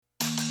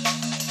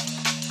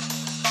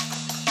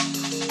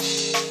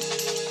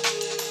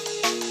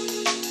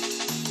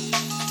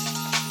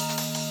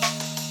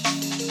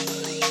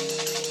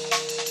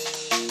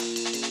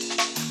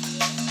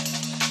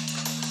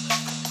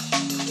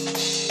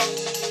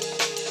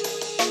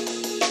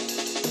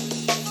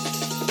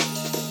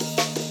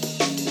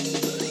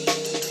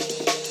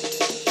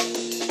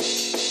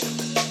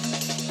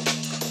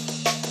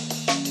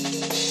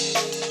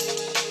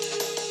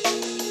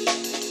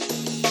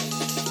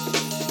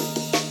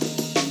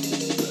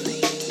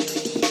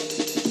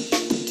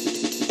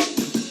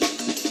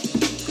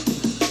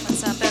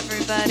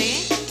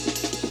everybody.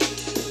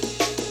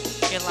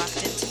 You're locked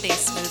into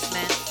Bass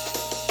Movement.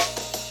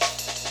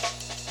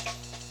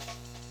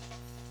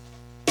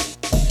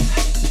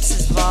 This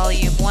is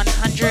volume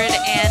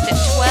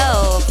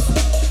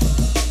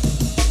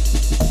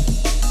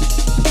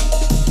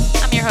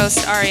 112. I'm your host,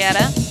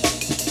 Arietta.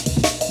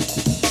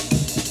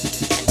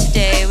 And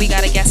today we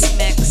got a guest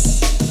mix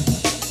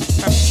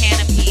from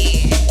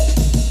Canopy.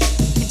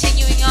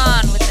 Continuing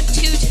on with a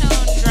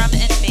two-tone drum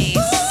and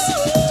bass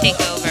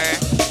takeover.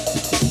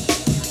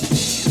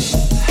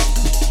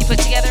 He put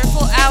together a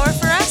full hour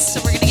for us,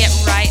 so we're gonna get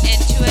right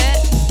into it.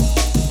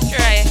 After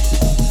I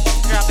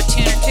drop a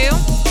tune or two.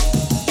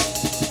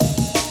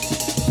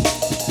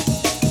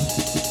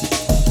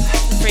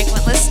 The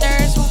frequent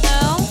listeners will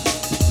know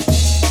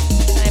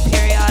that I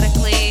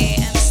periodically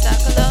am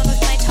stuck alone with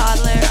my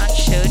toddler on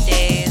show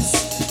days.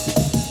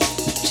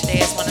 Today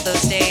is one of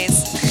those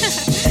days.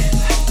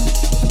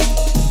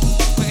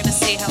 We're gonna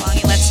see how long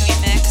he lets me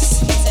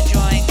mix. He's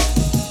enjoying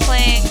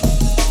playing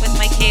with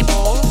my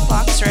cable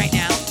box right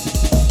now.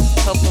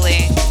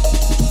 Hopefully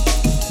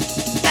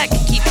that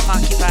can keep him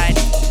occupied.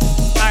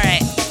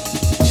 Alright,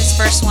 this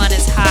first one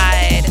is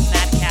Hide,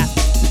 Madcap.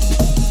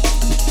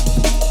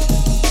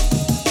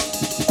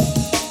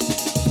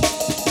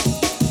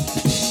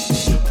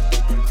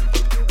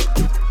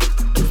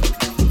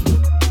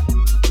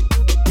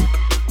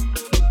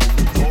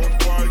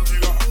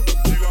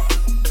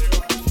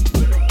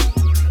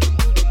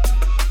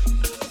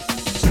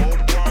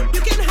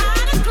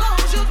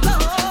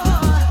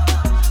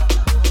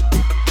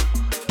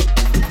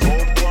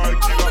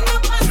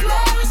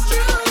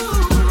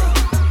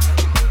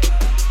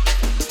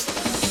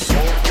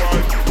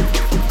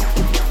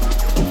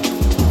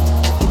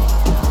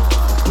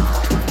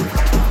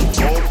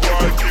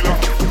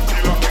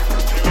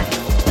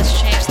 Let's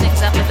change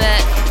things up a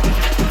bit.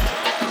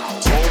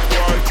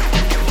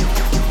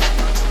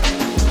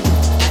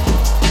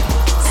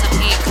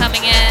 Some heat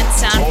coming in,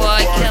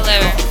 Soundboy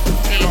Killer,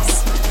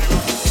 bass.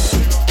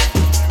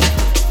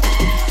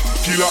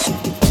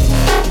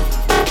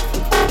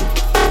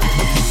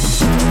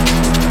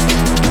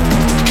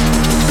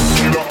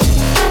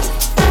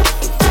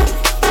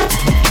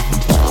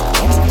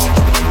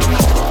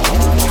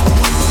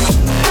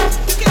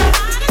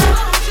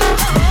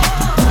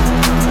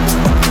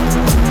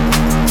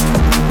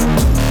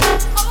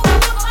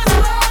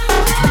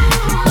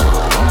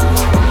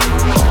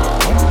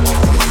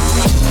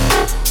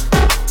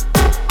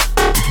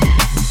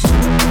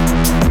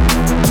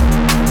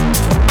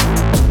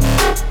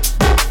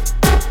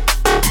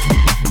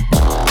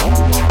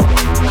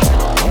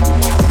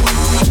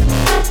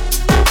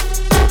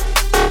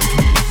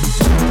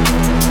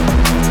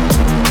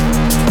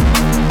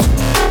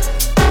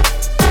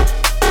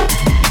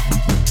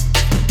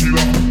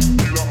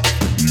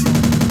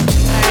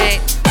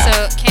 Alright,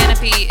 so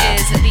Canopy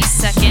is the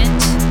second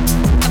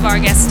of our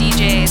guest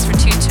DJs for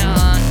Two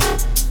Tone.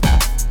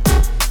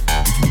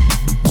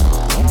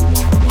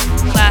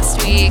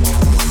 Last week,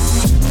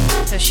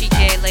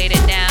 Toshike laid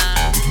it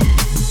down.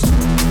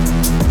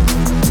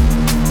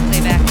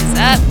 Playback is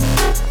up.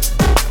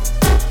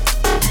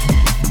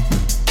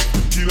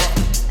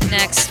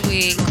 Next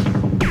week,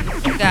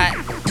 we got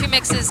two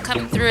mixes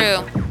coming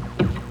through.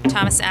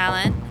 Thomas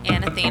Allen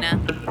and Athena.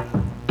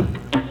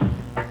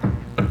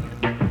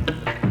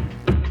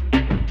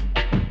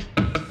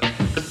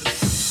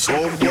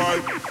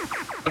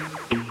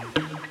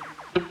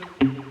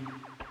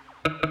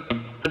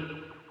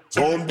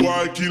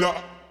 Soundboy killer,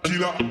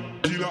 killer,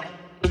 killer,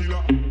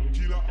 killer,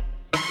 killer.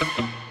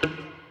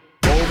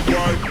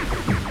 Soundboy.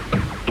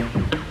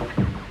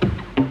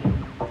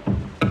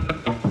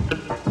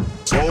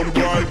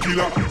 Soundboy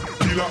killer,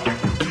 killer,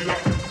 killer, killer.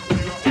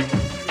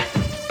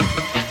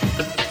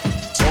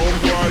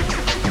 Soundboy.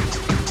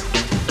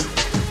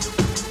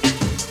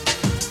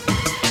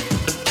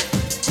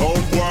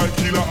 Soundboy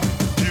killer,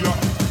 killer,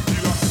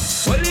 killer.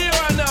 Well, here I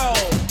know.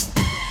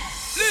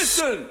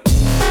 Listen.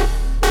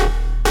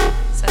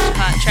 Such a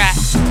hot track.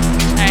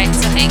 Alright,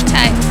 so hang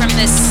tight from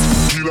this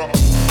Killer.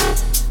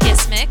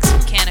 guest mix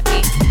from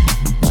Canopy.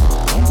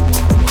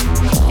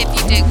 If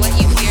you dig what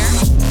you hear,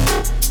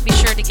 be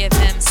sure to give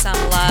him some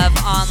love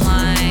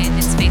online.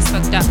 It's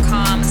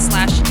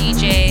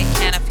facebook.com/DJ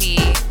Canopy,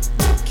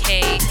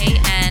 Kanopy.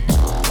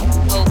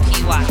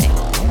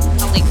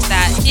 I'll link to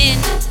that in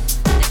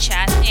the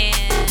chat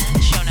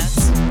and show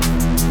notes.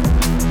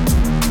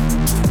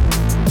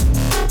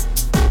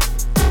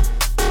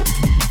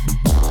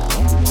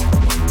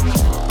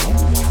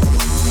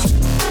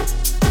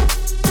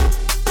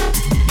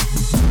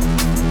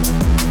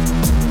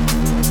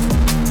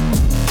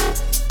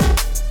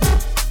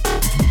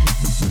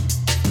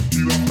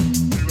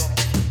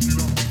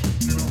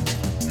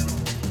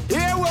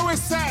 Hear what we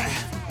say.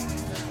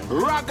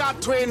 Ragga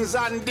Twins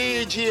and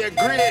DJ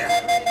Grey.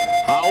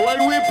 And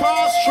when we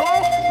pass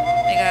through,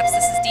 Big ups,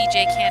 this is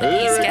DJ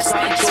Canopy's lyrics guest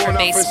and mix for tune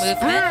Bass up is Movement.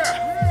 spare.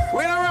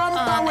 We don't ramp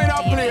on and we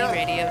don't play.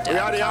 DMVradio.com. We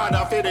are the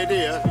order for the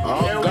day.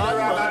 Hear what the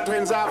Ragga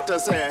Twins have to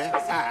say.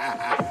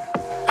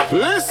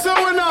 Listen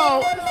we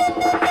now.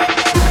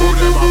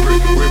 them a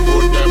brick, we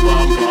put them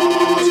on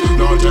pause.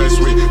 No test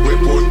we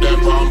put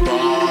them on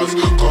pause.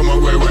 Come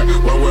away when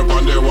we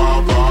on the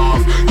warp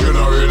off. You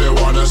don't really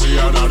wanna see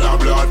another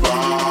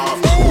bloodbath.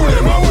 Who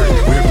them a brick,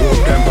 we put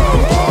them on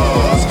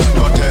pause.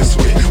 No test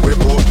we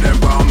put them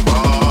on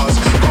pause.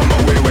 Come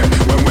away when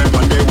we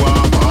on the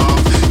warp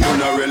off. You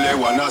don't really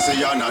wanna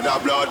see another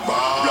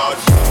bloodbath.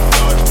 Bloodbath.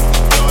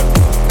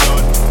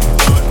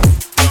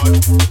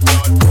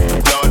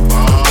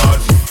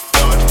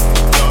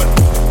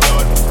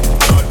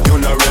 You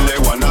don't really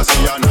wanna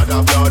see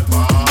another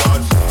bloodbath.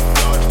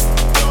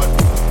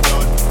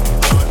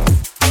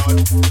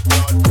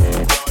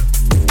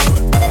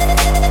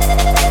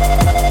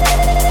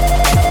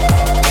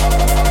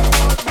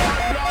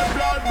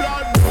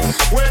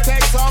 We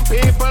take some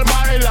people,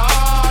 my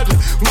lord.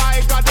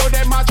 My God, do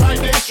them a try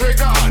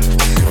disregard.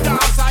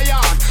 Dance a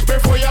yard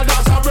before you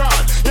dance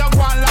abroad. You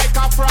go on like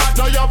a fraud,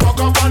 now you buck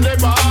up on the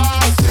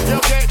bars. You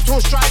get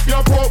to strike,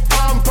 you put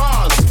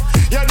pampas.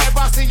 You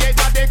never see it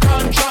at the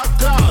contract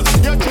class.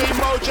 You dream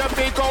about your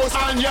big house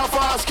and your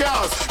fast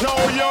cars. Now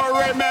you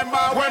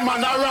remember when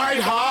man a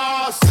ride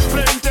horse.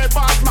 Plenty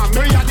bad man,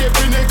 me a the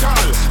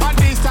pinnacle. And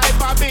these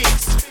type of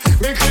beats,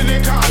 me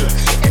clinical.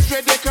 It's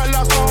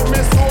ridiculous how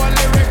me so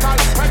lyrical.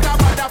 When the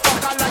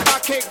motherfucker like a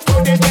kick to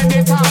the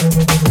genital.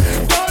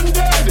 Done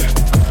dead,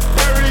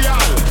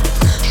 burial.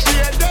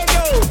 Straight dead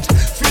out,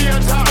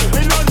 fatal.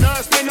 Me no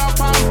nurse, me no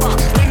pamper.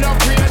 Me no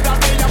creator,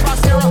 me have a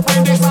syrup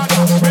in this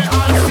other. Me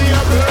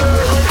unstable.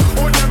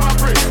 Who them a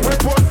free? We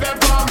put them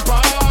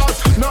pampers.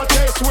 No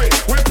taste we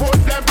put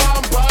them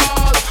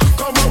pampers.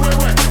 Come away,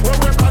 we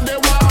on the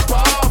warp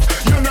off.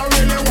 You no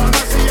really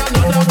wanna see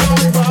another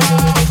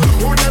bloodbath.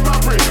 Who them a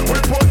free? We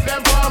put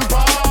them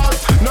pampers.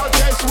 No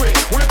taste we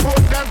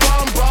put them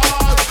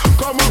pampers.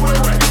 Come away,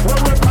 we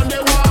on the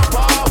warp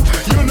off.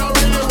 You no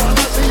really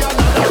wanna see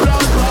another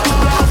bloodbath.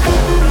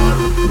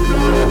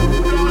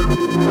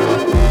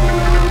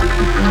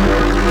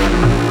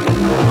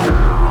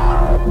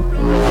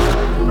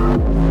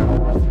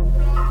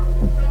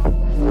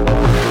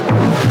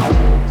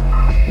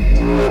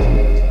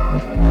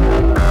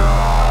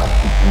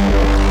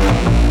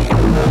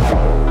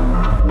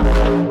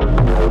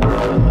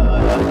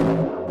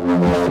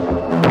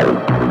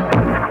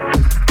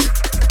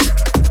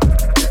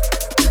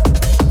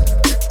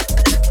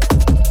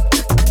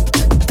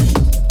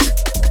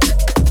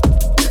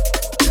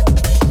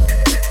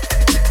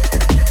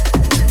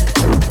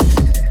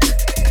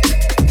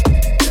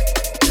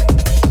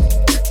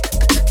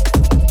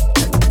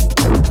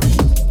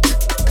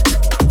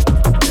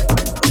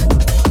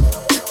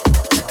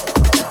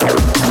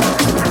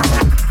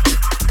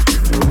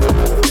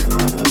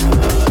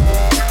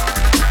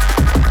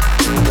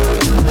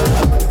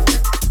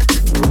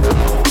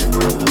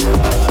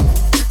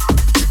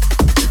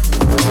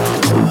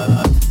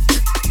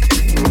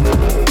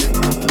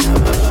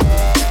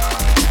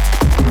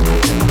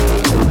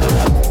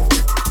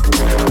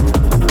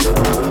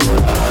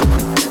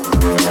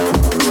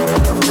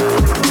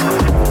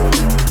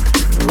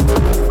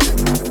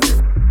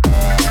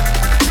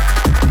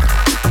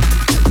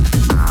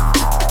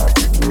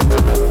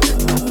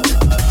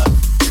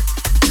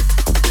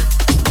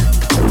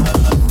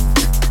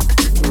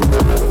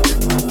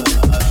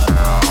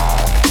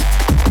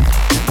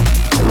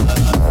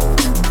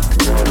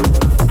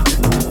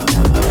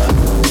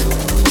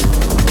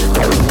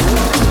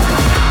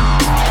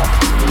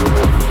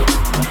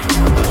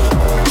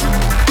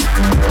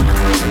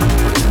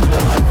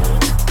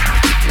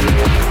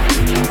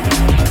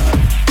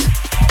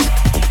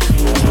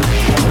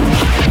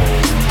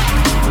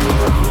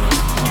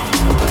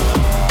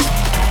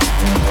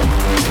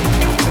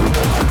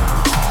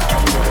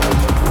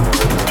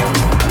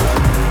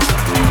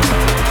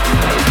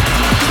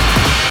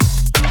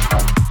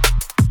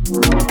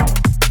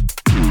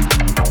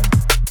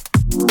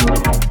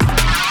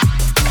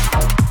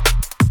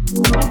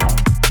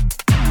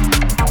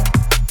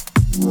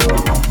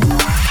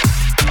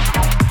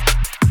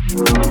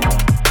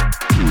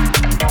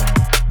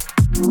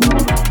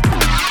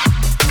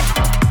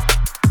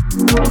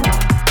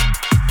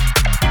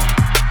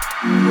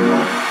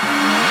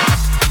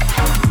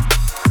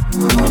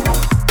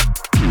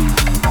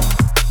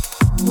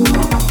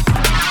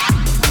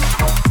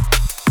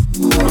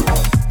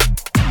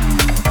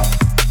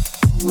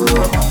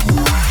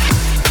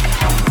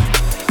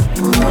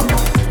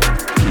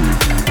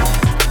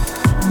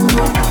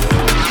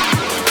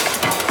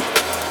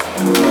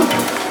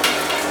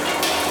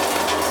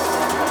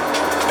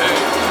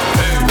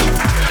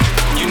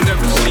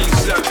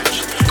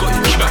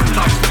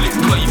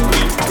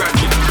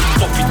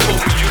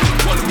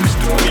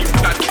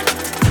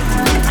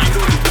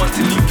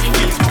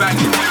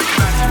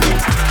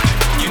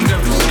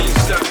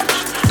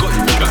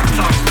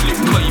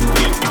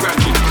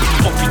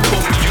 Poppy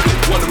told me you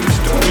don't wanna miss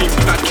the beat.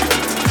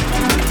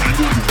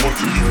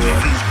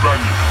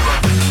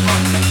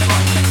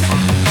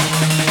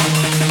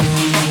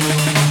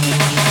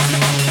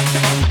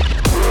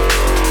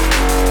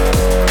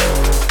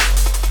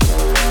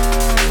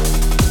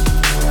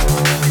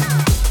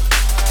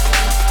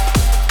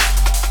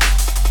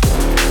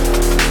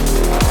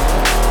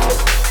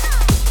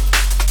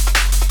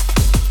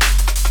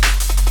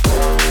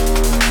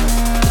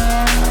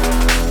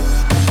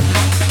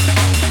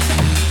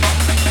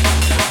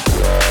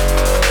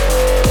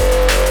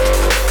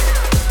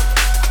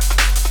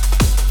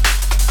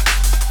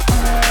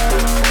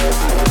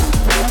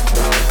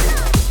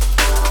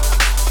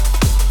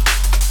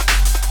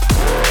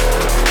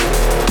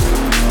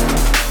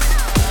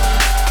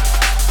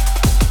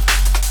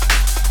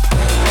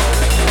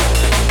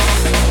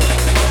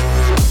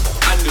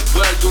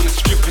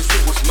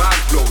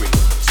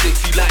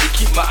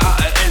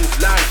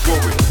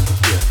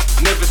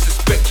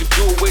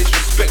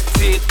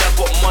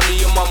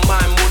 my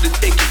mind more than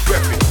taking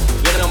breath in.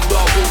 When I'm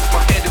well with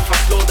my head, if I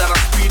slow down, I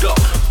speed up.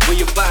 When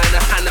you're biting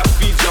a hand that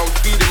feeds you, I'm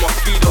feeding my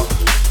feet up.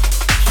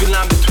 Feel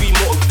I'm between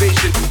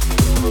motivation.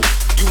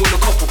 You want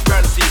a couple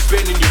grand, so you're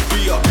spending your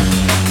re-up.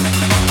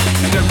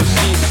 Never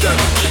seen